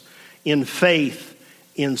earnestness, in faith,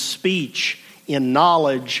 in speech, in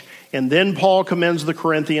knowledge. And then Paul commends the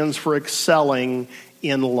Corinthians for excelling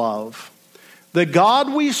in love. The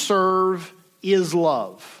God we serve is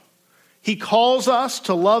love. He calls us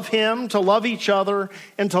to love him, to love each other,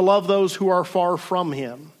 and to love those who are far from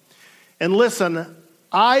him. And listen,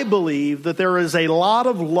 I believe that there is a lot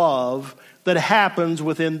of love that happens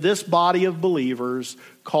within this body of believers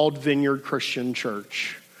called Vineyard Christian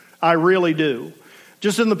Church. I really do.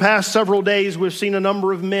 Just in the past several days, we've seen a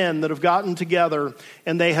number of men that have gotten together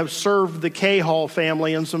and they have served the Cahall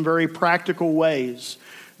family in some very practical ways.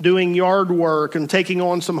 doing yard work and taking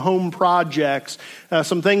on some home projects,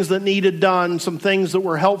 some things that needed done, some things that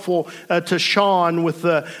were helpful to Sean with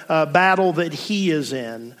the battle that he is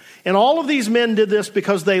in. And all of these men did this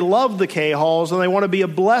because they love the Cahals and they want to be a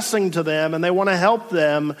blessing to them and they want to help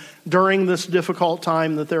them during this difficult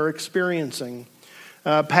time that they're experiencing.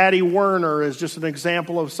 Patty Werner is just an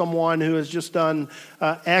example of someone who has just done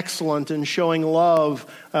excellent in showing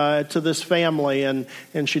love to this family, and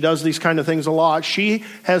she does these kind of things a lot. She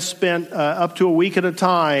has spent up to a week at a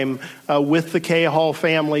time with the Cahal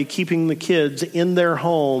family, keeping the kids in their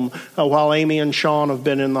home while Amy and Sean have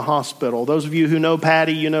been in the hospital. Those of you who know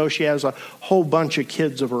Patty, you know she has a whole bunch of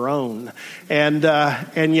kids of her own,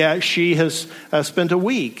 and yet she has spent a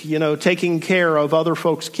week, taking care of other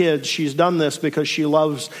folks' kids. She's done this because she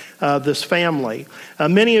loves this family.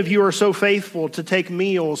 Many of you are so faithful to take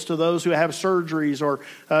meals to those who have surgeries or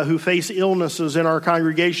who face illnesses in our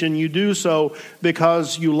congregation. You do so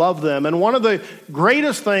because you love them. And one of the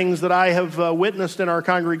greatest things that I have witnessed in our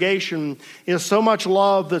congregation is so much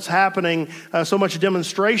love that's happening, so much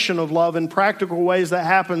demonstration of love in practical ways that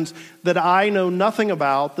happens that I know nothing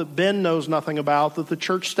about, that Ben knows nothing about, that the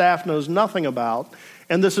church staff knows nothing about.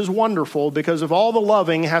 And this is wonderful because if all the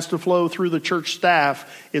loving has to flow through the church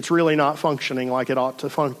staff, it's really not functioning like it ought to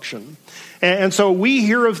function. And so we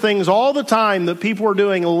hear of things all the time that people are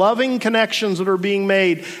doing, loving connections that are being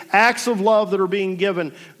made, acts of love that are being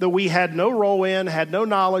given that we had no role in, had no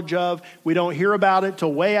knowledge of. We don't hear about it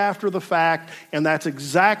till way after the fact, and that's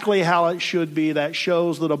exactly how it should be. That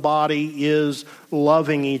shows that a body is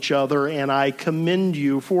loving each other, and I commend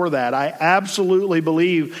you for that. I absolutely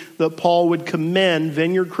believe that Paul would commend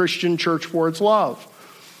Vineyard Christian Church for its love.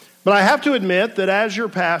 But I have to admit that as your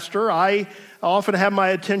pastor, I often have my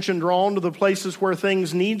attention drawn to the places where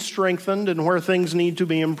things need strengthened and where things need to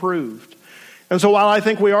be improved. And so while I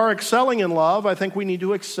think we are excelling in love, I think we need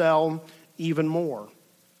to excel even more.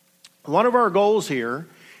 One of our goals here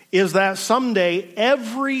is that someday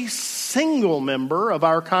every single member of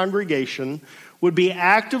our congregation would be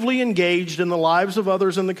actively engaged in the lives of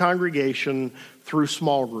others in the congregation through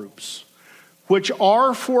small groups, which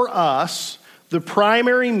are for us the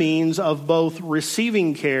primary means of both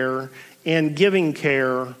receiving care and giving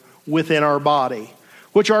care within our body,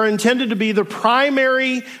 which are intended to be the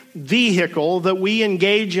primary vehicle that we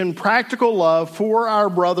engage in practical love for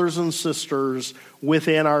our brothers and sisters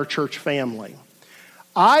within our church family.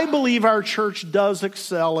 I believe our church does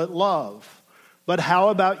excel at love, but how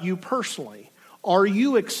about you personally? Are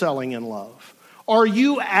you excelling in love? Are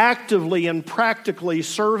you actively and practically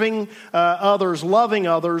serving others, loving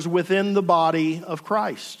others within the body of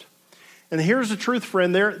Christ? And here's the truth,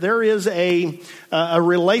 friend. There is a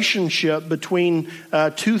relationship between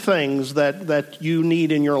two things that you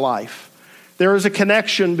need in your life. There is a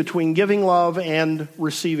connection between giving love and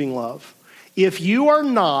receiving love. If you are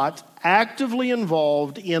not actively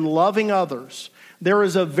involved in loving others, there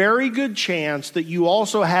is a very good chance that you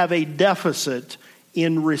also have a deficit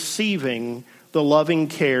in receiving the loving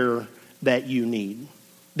care that you need.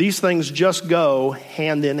 These things just go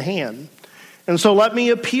hand in hand. And so let me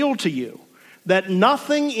appeal to you that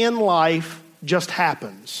nothing in life just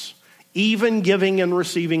happens, even giving and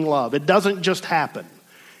receiving love. It doesn't just happen.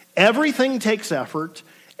 Everything takes effort.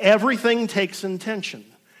 Everything takes intention.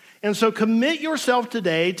 And so commit yourself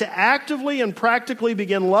today to actively and practically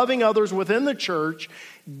begin loving others within the church.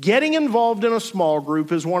 Getting involved in a small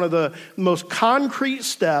group is one of the most concrete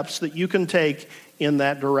steps that you can take in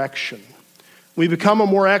that direction. We become a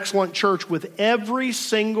more excellent church with every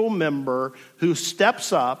single member who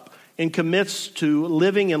steps up and commits to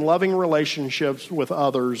living in loving relationships with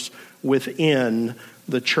others within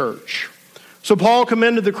the church. So Paul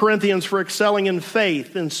commended the Corinthians for excelling in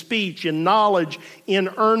faith, in speech, in knowledge, in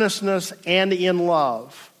earnestness, and in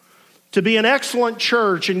love. To be an excellent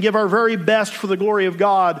church and give our very best for the glory of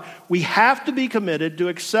God, we have to be committed to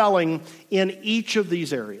excelling in each of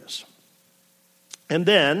these areas. And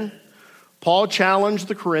then Paul challenged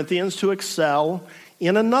the Corinthians to excel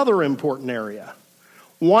in another important area,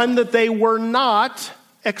 one that they were not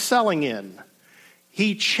excelling in.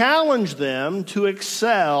 He challenged them to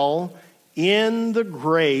excel in the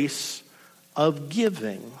grace of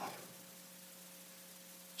giving.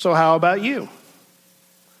 So how about you?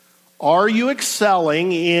 Are you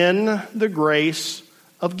excelling in the grace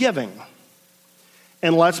of giving?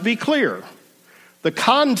 And let's be clear. The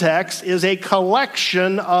context is a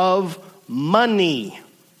collection of money.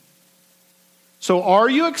 So are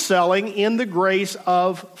you excelling in the grace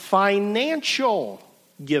of financial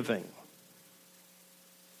giving?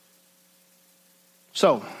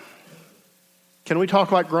 So, can we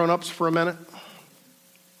talk like grown-ups for a minute?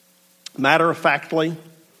 Matter-of-factly,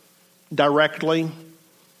 directly?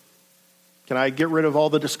 Can I get rid of all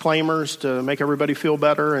the disclaimers to make everybody feel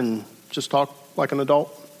better and just talk like an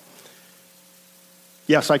adult?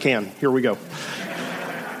 Yes, I can. Here we go.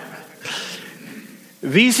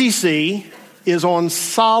 VCC is on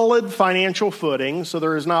solid financial footing, so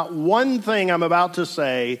there is not one thing I'm about to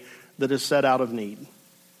say that is set out of need.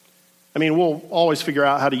 I mean, we'll always figure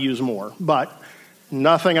out how to use more, but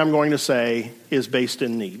nothing I'm going to say is based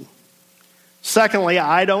in need. Secondly,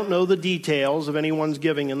 I don't know the details of anyone's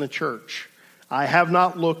giving in the church. I have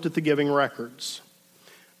not looked at the giving records.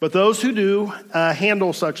 But those who do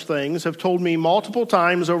handle such things have told me multiple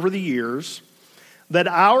times over the years that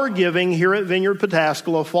our giving here at Vineyard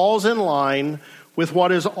Pataskala falls in line with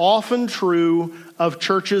what is often true of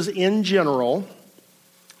churches in general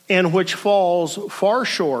and which falls far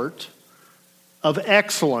short of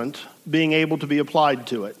excellent being able to be applied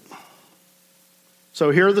to it. So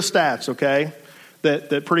here are the stats, okay?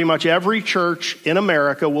 That pretty much every church in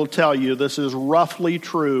America will tell you this is roughly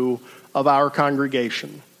true of our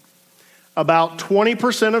congregation. About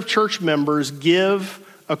 20% of church members give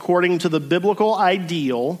according to the biblical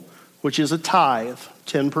ideal, which is a tithe,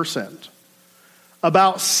 10%.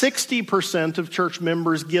 About 60% of church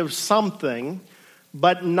members give something,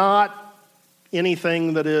 but not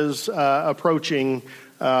anything that is approaching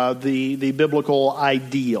the biblical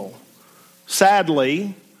ideal.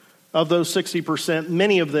 Sadly, of those 60%,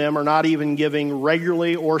 many of them are not even giving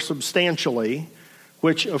regularly or substantially,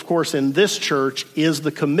 which, of course, in this church is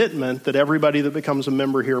the commitment that everybody that becomes a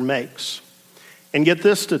member here makes. And get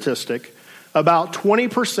this statistic, about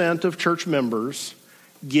 20% of church members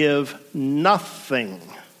give nothing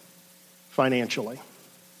financially.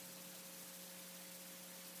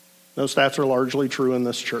 Those stats are largely true in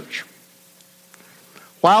this church.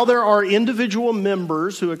 While there are individual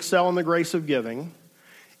members who excel in the grace of giving,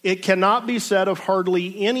 it cannot be said of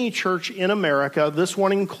hardly any church in America, this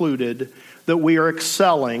one included, that we are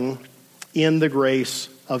excelling in the grace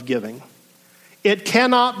of giving. It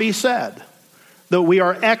cannot be said that we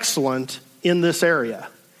are excellent in this area.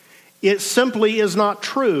 It simply is not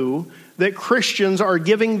true that Christians are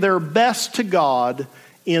giving their best to God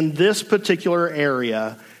in this particular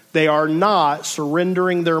area. They are not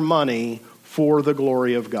surrendering their money for the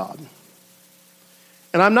glory of God.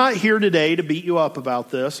 And I'm not here today to beat you up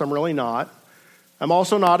about this. I'm really not. I'm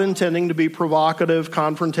also not intending to be provocative,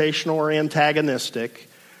 confrontational, or antagonistic.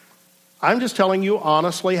 I'm just telling you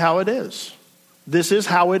honestly how it is. This is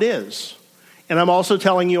how it is. And I'm also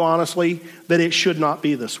telling you honestly that it should not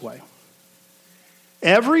be this way.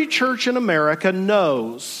 Every church in America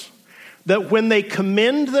knows that when they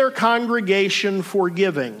commend their congregation for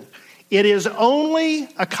giving, it is only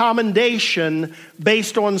a commendation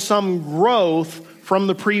based on some growth from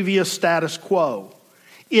the previous status quo.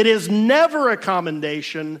 It is never a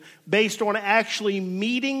commendation based on actually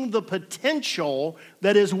meeting the potential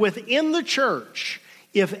that is within the church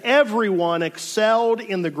if everyone excelled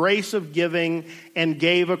in the grace of giving and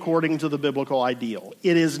gave according to the biblical ideal.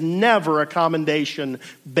 It is never a commendation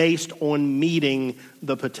based on meeting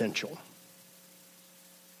the potential.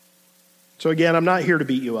 So again, I'm not here to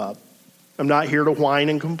beat you up. I'm not here to whine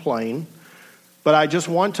and complain. But I just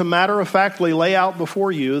want to matter-of-factly lay out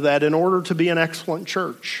before you that in order to be an excellent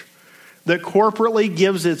church that corporately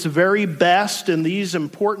gives its very best in these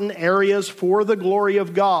important areas for the glory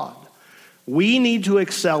of God, we need to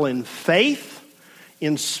excel in faith,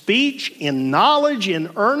 in speech, in knowledge, in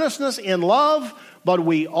earnestness, in love, but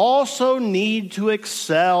we also need to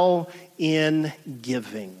excel in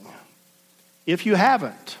giving. If you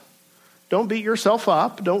haven't, don't beat yourself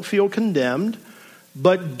up, don't feel condemned,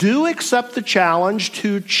 but do accept the challenge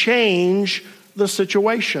to change the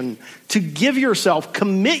situation, to give yourself,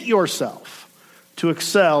 commit yourself to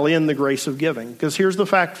excel in the grace of giving. Because here's the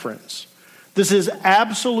fact, friends. This is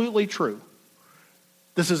absolutely true.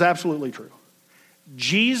 This is absolutely true.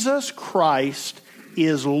 Jesus Christ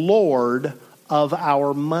is Lord of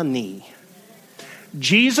our money.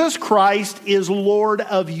 Jesus Christ is Lord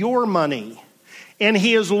of your money. And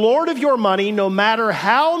he is Lord of your money no matter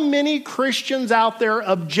how many Christians out there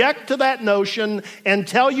object to that notion and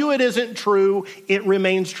tell you it isn't true, it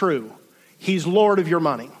remains true. He's Lord of your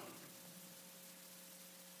money.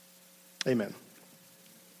 Amen.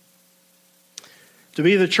 To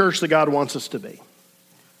be the church that God wants us to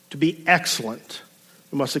be excellent,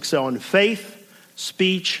 we must excel in faith,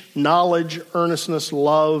 speech, knowledge, earnestness,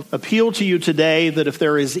 love. Appeal to you today that if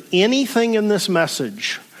there is anything in this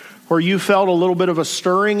message where you felt a little bit of a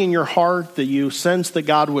stirring in your heart, that you sensed that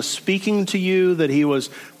God was speaking to you, that he was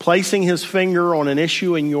placing his finger on an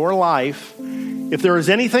issue in your life, if there is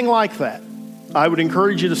anything like that, I would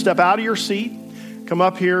encourage you to step out of your seat, come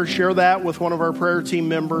up here, share that with one of our prayer team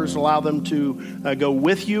members, allow them to go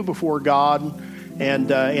with you before God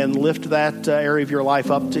and lift that area of your life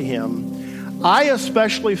up to Him. I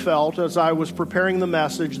especially felt as I was preparing the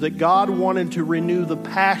message that God wanted to renew the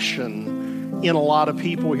passion in a lot of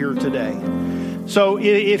people here today. So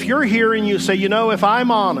if you're here and you say, if I'm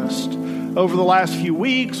honest, over the last few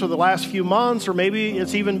weeks or the last few months, or maybe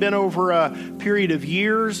it's even been over a period of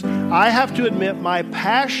years, I have to admit my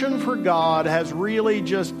passion for God has really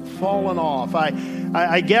just fallen off.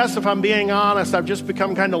 I guess if I'm being honest, I've just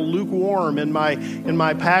become kind of lukewarm in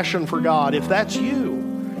my passion for God. If that's you,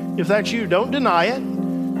 don't deny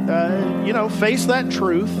it. Face that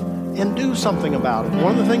truth and do something about it.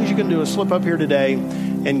 One of the things you can do is slip up here today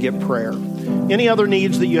and get prayer. Any other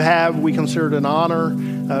needs that you have, we consider it an honor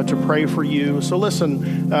to pray for you. So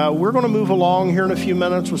listen, we're going to move along here in a few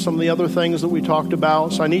minutes with some of the other things that we talked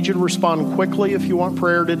about. So I need you to respond quickly if you want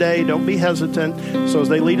prayer today. Don't be hesitant. So as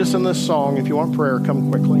they lead us in this song, if you want prayer, come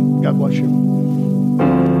quickly. God bless you.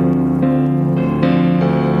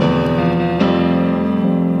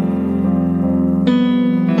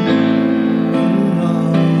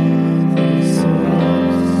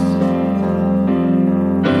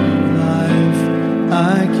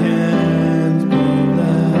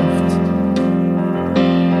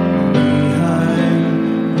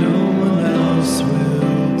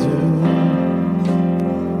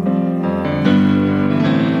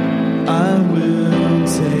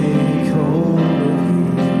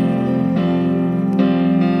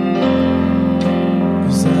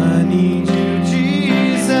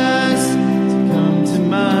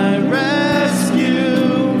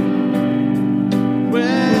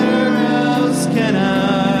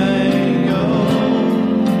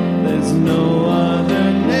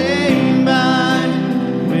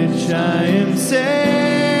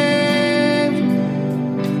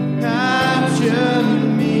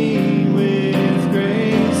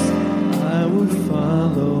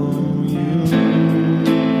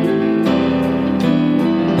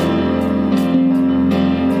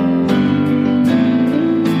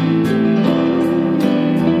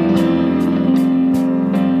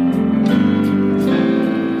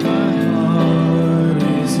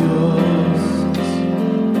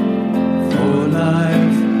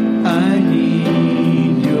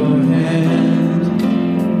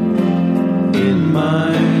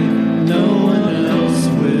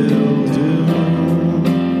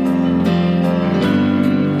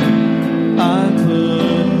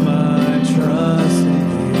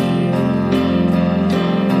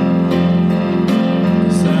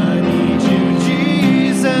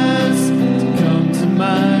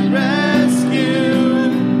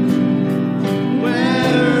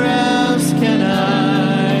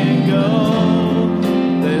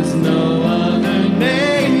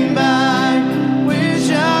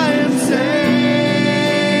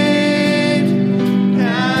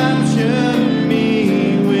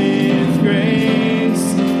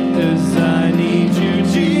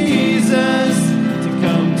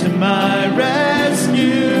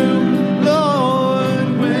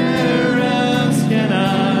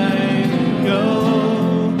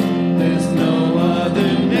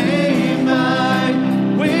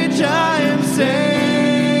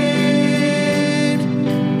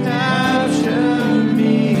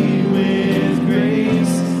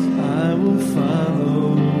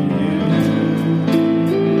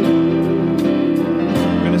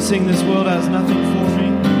 Sing this world has nothing for me.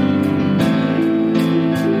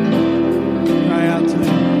 Cry out to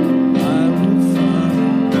Him. I will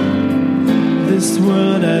follow. This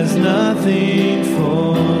world has nothing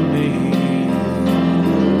for me.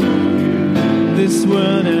 This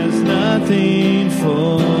world has nothing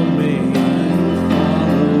for me.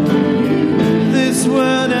 This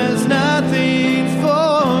world has nothing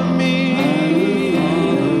for me.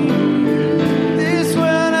 This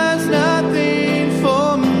world has nothing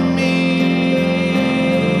for me.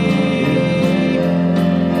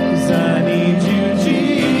 'Cause I need you,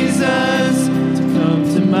 Jesus, to come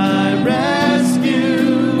to my rescue.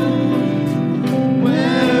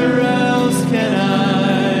 Where else can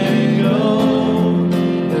I go?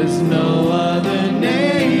 There's no other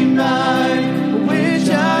name by which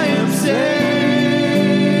I am saved.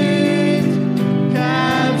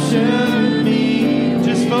 Capture me.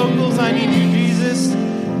 Just vocals, I need you, Jesus.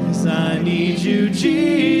 'Cause I need you,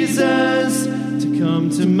 Jesus, to come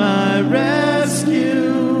to my rescue.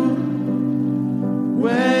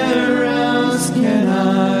 Where else can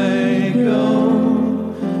I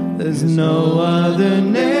go? There's no other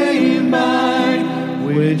name by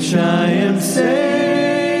which I am saved.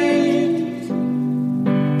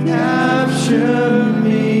 Capture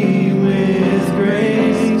me with grace.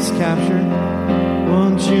 capture?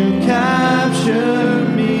 Won't you capture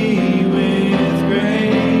me with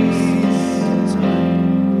grace?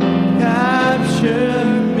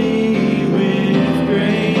 Capture me with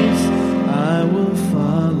grace. I will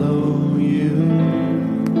follow you.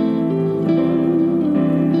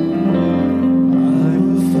 I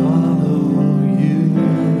will follow you.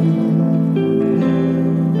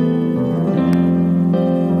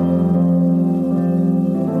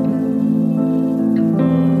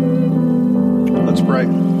 Let's pray.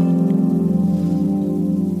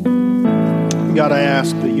 God, I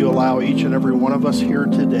ask that you allow each and every one of us here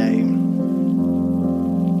today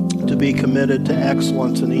to be committed to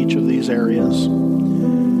excellence in each of these areas.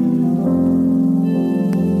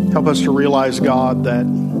 Help us to realize, God, that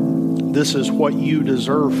this is what you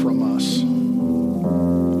deserve from us.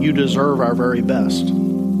 You deserve our very best.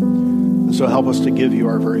 And so help us to give you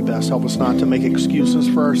our very best. Help us not to make excuses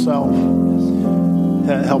for ourselves.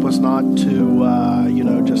 Help us not to,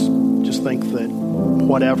 just think that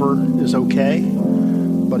whatever is okay,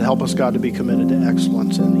 but help us, God, to be committed to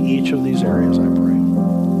excellence in each of these areas, I pray.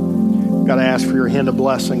 God, I ask for your hand of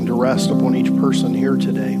blessing to rest upon each person here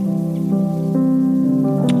today.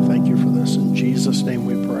 Thank you for this. In Jesus' name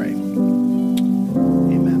we pray.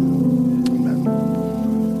 Amen.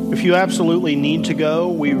 Amen. If you absolutely need to go,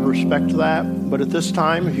 we respect that. But at this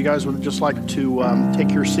time, if you guys would just like to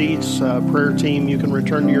take your seats, prayer team, you can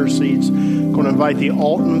return to your seats. I'm going to invite the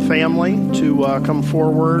Alton family to come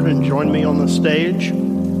forward and join me on the stage.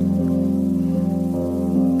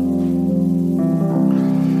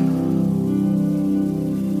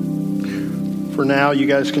 For now, you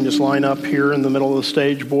guys can just line up here in the middle of the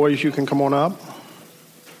stage. Boys, you can come on up.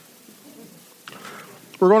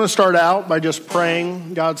 We're going to start out by just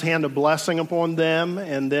praying God's hand of blessing upon them,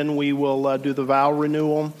 and then we will do the vow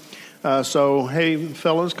renewal. So, hey,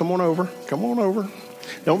 fellas, come on over. Come on over.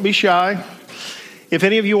 Don't be shy. If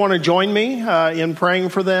any of you want to join me in praying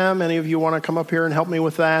for them, any of you want to come up here and help me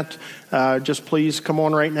with that, just please come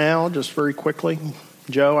on right now, just very quickly.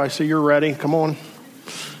 Joe, I see you're ready. Come on.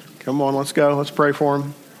 Come on, let's go. Let's pray for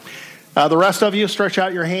them. The rest of you, stretch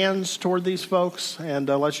out your hands toward these folks, and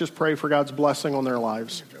let's just pray for God's blessing on their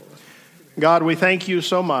lives. God, we thank you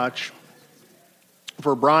so much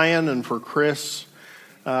for Brian and for Chris,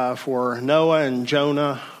 for Noah and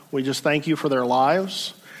Jonah. We just thank you for their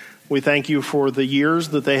lives. We thank you for the years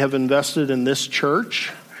that they have invested in this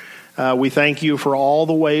church. We thank you for all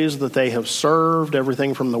the ways that they have served,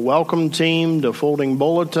 everything from the welcome team to folding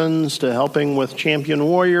bulletins to helping with Champion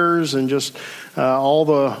Warriors and just all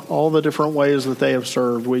the different ways that they have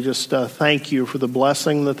served. We just thank you for the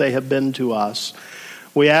blessing that they have been to us.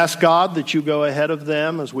 We ask, God, that you go ahead of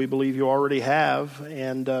them, as we believe you already have,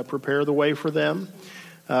 and prepare the way for them.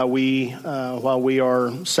 While we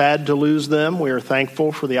are sad to lose them, we are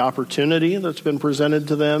thankful for the opportunity that's been presented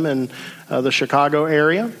to them in the Chicago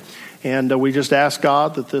area. And we just ask,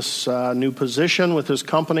 God, that this new position with this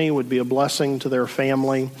company would be a blessing to their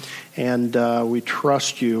family, and we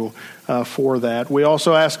trust you for that. We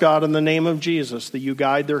also ask, God, in the name of Jesus, that you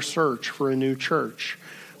guide their search for a new church.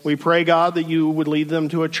 We pray, God, that you would lead them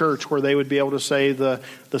to a church where they would be able to say the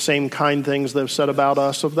same kind things they've said about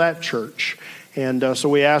us of that church. And so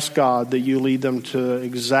we ask, God, that you lead them to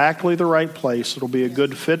exactly the right place. It'll be a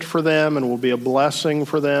good fit for them and will be a blessing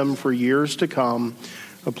for them for years to come.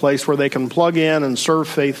 A place where they can plug in and serve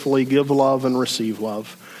faithfully, give love, and receive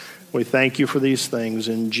love. We thank you for these things.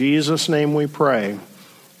 In Jesus' name we pray.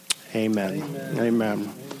 Amen. Amen.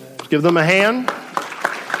 Amen. Give them a hand.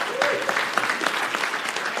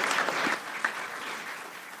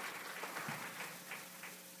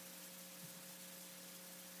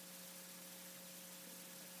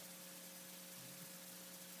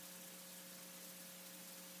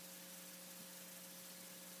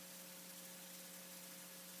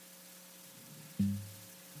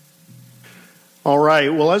 All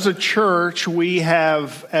right. Well, as a church, we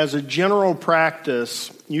have, as a general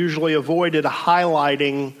practice, usually avoided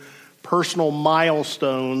highlighting personal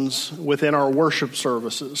milestones within our worship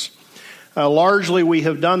services. Largely, we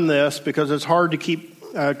have done this because it's hard to keep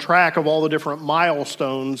track of all the different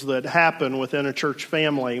milestones that happen within a church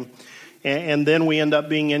family. And then we end up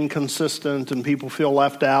being inconsistent and people feel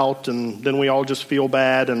left out, and then we all just feel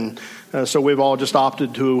bad. And so we've all just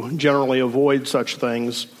opted to generally avoid such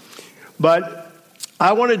things. But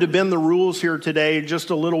I wanted to bend the rules here today just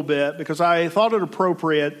a little bit because I thought it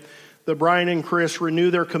appropriate that Brian and Chris renew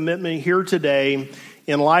their commitment here today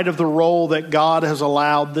in light of the role that God has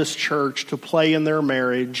allowed this church to play in their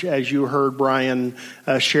marriage, as you heard Brian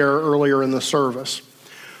share earlier in the service.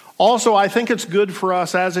 Also, I think it's good for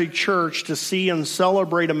us as a church to see and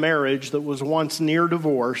celebrate a marriage that was once near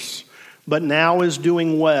divorce, but now is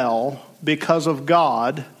doing well because of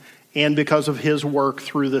God and because of His work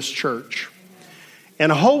through this church.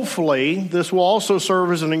 And hopefully, this will also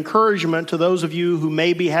serve as an encouragement to those of you who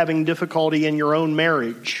may be having difficulty in your own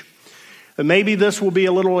marriage. And maybe this will be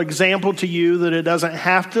a little example to you that it doesn't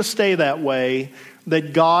have to stay that way,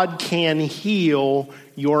 that God can heal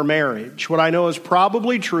your marriage. What I know is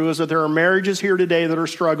probably true is that there are marriages here today that are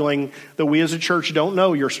struggling that we as a church don't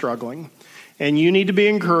know you're struggling. And you need to be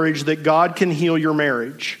encouraged that God can heal your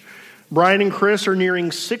marriage. Brian and Chris are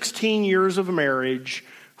nearing 16 years of marriage.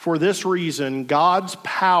 For this reason, God's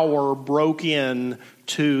power broke in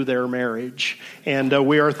to their marriage. And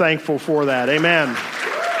we are thankful for that. Amen.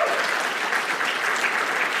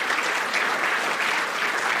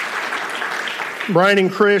 Brian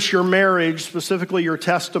and Chris, your marriage, specifically your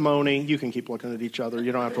testimony, you can keep looking at each other.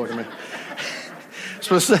 You don't have to look at me.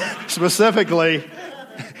 Specifically,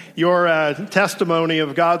 your testimony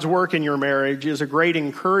of God's work in your marriage is a great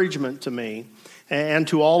encouragement to me and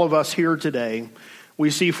to all of us here today. We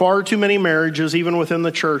see far too many marriages, even within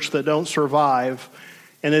the church, that don't survive,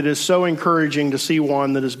 and it is so encouraging to see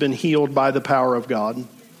one that has been healed by the power of God.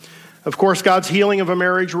 Of course, God's healing of a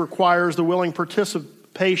marriage requires the willing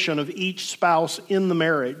participation of each spouse in the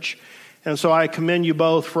marriage. And so I commend you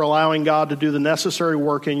both for allowing God to do the necessary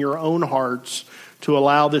work in your own hearts to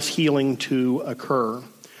allow this healing to occur.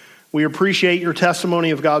 We appreciate your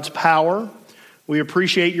testimony of God's power. We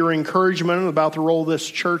appreciate your encouragement about the role this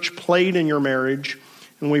church played in your marriage.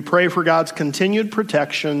 And we pray for God's continued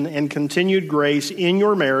protection and continued grace in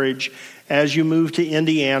your marriage as you move to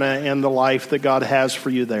Indiana and the life that God has for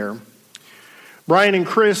you there. Brian and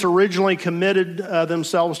Chris originally committed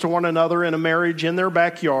themselves to one another in a marriage in their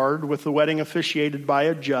backyard with the wedding officiated by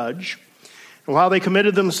a judge. And while they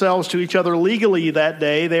committed themselves to each other legally that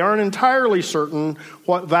day, they aren't entirely certain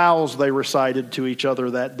what vows they recited to each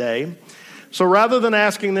other that day. So rather than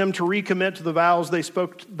asking them to recommit to the vows they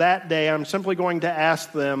spoke that day, I'm simply going to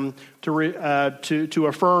ask them to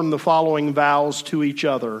affirm the following vows to each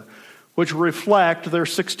other, which reflect their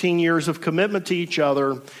 16 years of commitment to each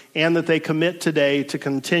other and that they commit today to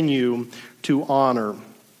continue to honor.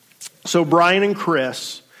 So Brian and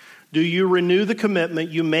Chris, do you renew the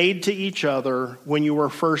commitment you made to each other when you were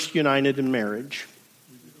first united in marriage?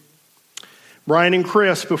 Brian and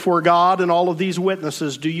Chris, before God and all of these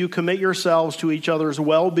witnesses, do you commit yourselves to each other's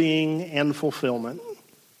well-being and fulfillment?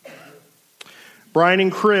 Brian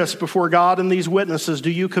and Chris, before God and these witnesses,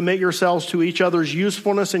 do you commit yourselves to each other's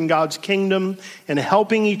usefulness in God's kingdom and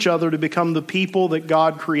helping each other to become the people that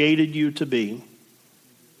God created you to be?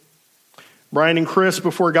 Brian and Chris,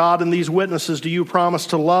 before God and these witnesses, do you promise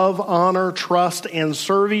to love, honor, trust, and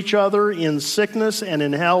serve each other in sickness and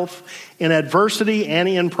in health, in adversity and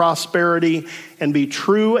in prosperity, and be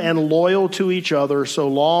true and loyal to each other so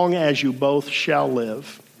long as you both shall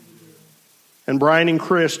live? And Brian and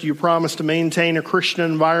Chris, do you promise to maintain a Christian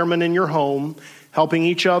environment in your home, helping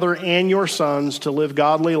each other and your sons to live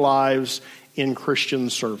godly lives in Christian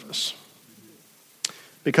service?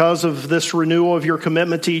 Because of this renewal of your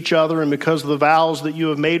commitment to each other and because of the vows that you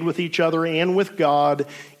have made with each other and with God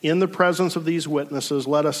in the presence of these witnesses,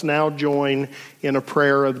 let us now join in a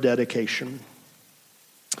prayer of dedication.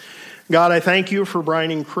 God, I thank you for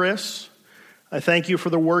Brian and Chris. I thank you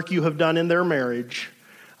for the work you have done in their marriage.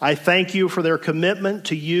 I thank you for their commitment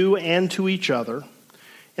to you and to each other.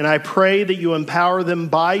 And I pray that you empower them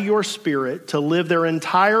by your Spirit to live their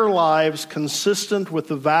entire lives consistent with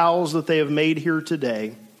the vows that they have made here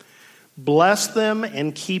today. Bless them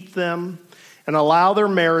and keep them, and allow their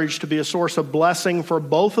marriage to be a source of blessing for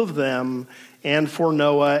both of them and for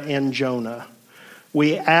Noah and Jonah.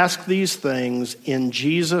 We ask these things in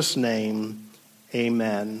Jesus' name,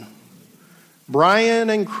 amen. Brian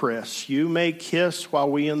and Chris, you may kiss while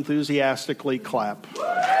we enthusiastically clap.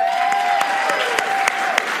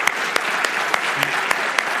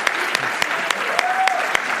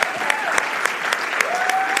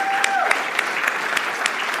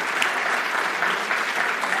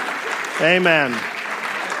 Amen.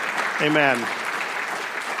 Amen.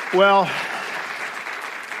 Well,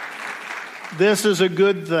 this is a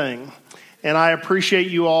good thing, and I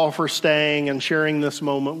appreciate you all for staying and sharing this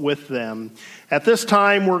moment with them. At this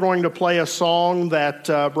time, we're going to play a song that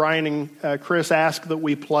Brian and Chris asked that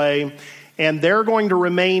we play, And they're going to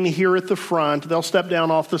remain here at the front. They'll step down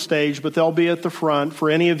off the stage, but they'll be at the front for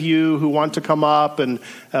any of you who want to come up and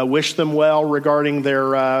wish them well regarding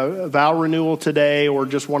their vow renewal today, or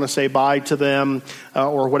just want to say bye to them,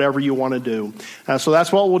 or whatever you want to do. So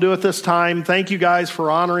that's what we'll do at this time. Thank you guys for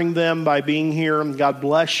honoring them by being here. God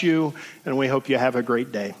bless you, and we hope you have a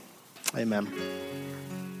great day. Amen.